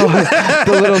the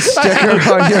little sticker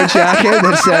on your jacket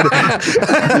that said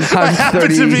I'm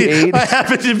 38. I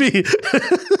happen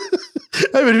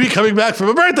to be coming back from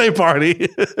a birthday party.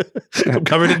 I'm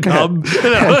covered in cum.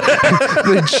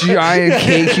 The giant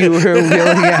cake you were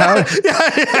wheeling out.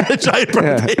 Yeah, the giant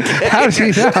birthday cake. How does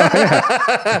he know?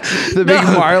 Yeah. The big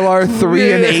Mylar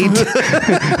 3 and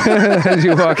 8 as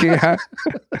you're walking out.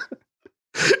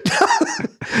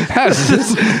 How's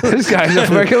this guy's a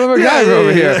regular MacGyver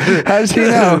over here? How does he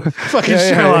know? Fucking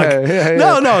Sherlock.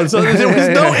 No. So there was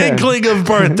no inkling of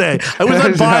birthday. I was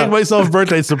not buying myself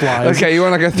birthday supplies. Okay, you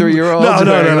want like a 3-year-old? No. Like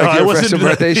I wasn't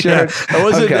birthday shirt. Yeah, I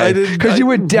wasn't. Okay. I didn't. Because you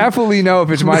would definitely know if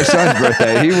it's my son's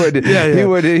birthday. He would.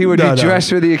 He would be dressed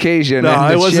for the occasion. No, and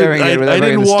I wasn't. sharing it with I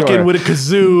didn't walk in with a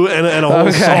kazoo and a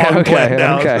whole song planned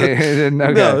out. Okay.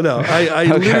 No. I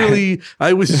literally.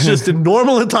 I was just in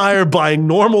normal attire, buying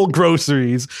normal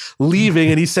groceries, leaving,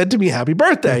 and he said to me, "Happy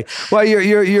birthday." Well, your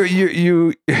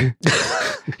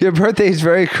birthday is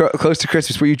very close to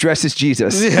Christmas, where you dress as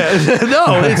Jesus. Yeah,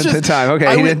 no, it's just at the time.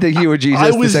 Okay, he didn't think you were Jesus. I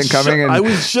was the second coming. I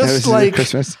was just like,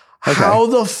 Christmas. Okay. How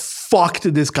the fuck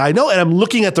did this guy know? And I'm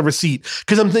looking at the receipt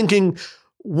because I'm thinking,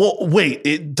 well,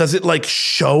 wait, does it like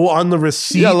show on the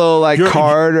receipt? Yeah, a little like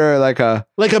card or like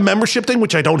a membership thing,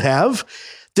 which I don't have.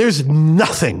 There's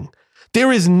nothing.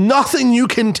 There is nothing you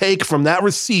can take from that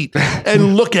receipt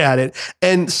and look at it.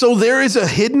 And so there is a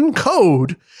hidden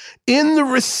code in the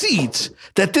receipt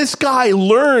that this guy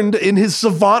learned in his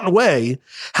savant way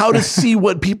how to see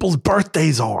what people's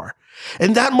birthdays are.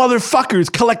 And that motherfucker is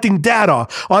collecting data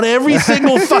on every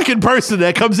single fucking person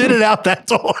that comes in and out that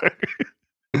door.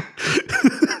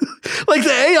 Like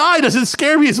the AI doesn't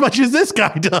scare me as much as this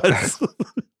guy does.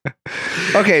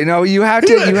 Okay, no, you have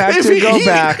to go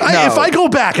back. No. If I go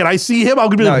back and I see him, I'm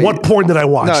gonna be like, what porn did I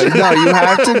watch? No, you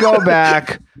have to go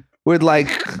back with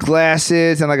like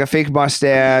glasses and like a fake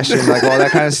mustache and like all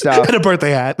that kind of stuff and a birthday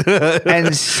hat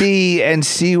and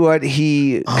see what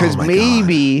he, because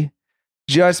maybe.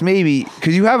 Just maybe,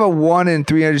 because you have a 1 in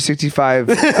 365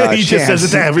 he chance. just says it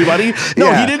to everybody. No,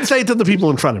 Yeah. he didn't say it to the people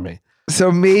in front of me. So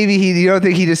maybe you don't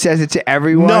think he just says it to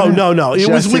everyone? No. It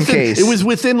was Just in within case. it was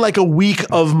within like a week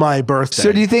of my birthday.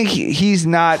 So do you think he's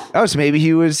not? Oh, so maybe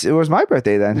it was my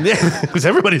birthday then. Yeah, it was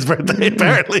everybody's birthday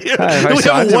apparently. If I We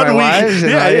saw have it to my one wives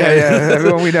week. and Yeah.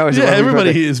 everyone we know is Yeah, everybody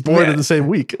birthday. is born Yeah. in the same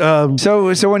week.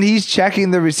 So when he's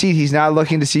checking the receipt, he's not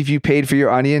looking to see if you paid for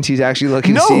your onions. He's actually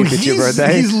looking to see no, if it's your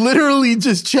birthday. he's literally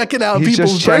just checking out He's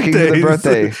people's just checking birthdays. the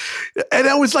birthday. And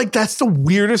I was like, that's the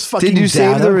weirdest fucking Did you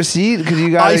save data. the receipt?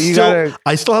 Because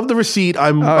I still have the receipt.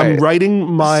 I'm right. writing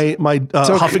my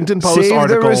Huffington Post save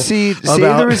article. Save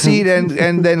the receipt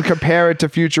and then compare it to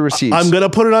future receipts. I'm gonna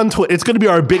put it on Twitter. It's gonna be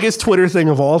our biggest Twitter thing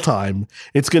of all time.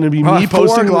 It's gonna be me 4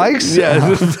 posting likes.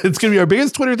 Yeah, it's gonna be our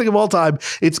biggest Twitter thing of all time.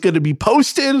 It's gonna be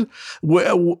posted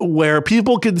where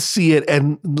people can see it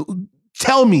and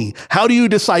tell me, how do you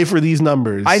decipher these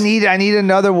numbers? I need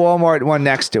another Walmart one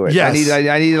next to it. Yes.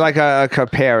 I need like a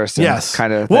comparison. Yes,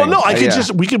 kind of. Well, thing. no, I can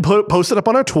we can post it up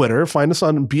on our Twitter. Find us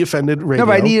on Be Offended Radio.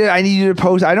 No, but I need you to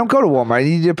post. I don't go to Walmart. I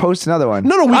need you to post another one.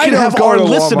 No, we I can don't have go our to Walmart,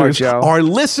 listeners. Joe. Our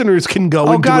listeners can go.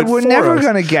 Oh and God, do it we're for never us.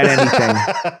 gonna get anything.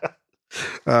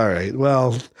 All right.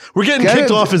 Well, we're getting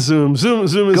kicked off of Zoom. Zoom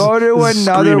is Go to is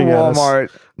another screaming at us. Walmart,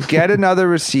 get another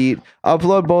receipt,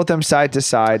 upload both them side to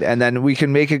side, and then we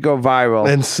can make it go viral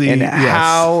and see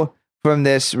how from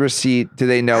this receipt do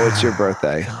they know it's your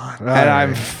birthday. And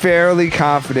I'm fairly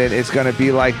confident it's going to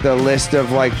be like the list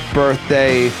of like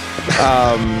birthday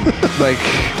like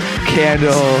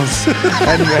candles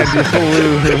and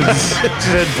balloons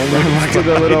to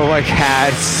the little like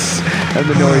hats and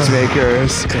the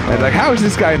noisemakers and like, how does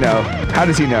this guy know? How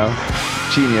does he know?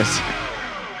 Genius.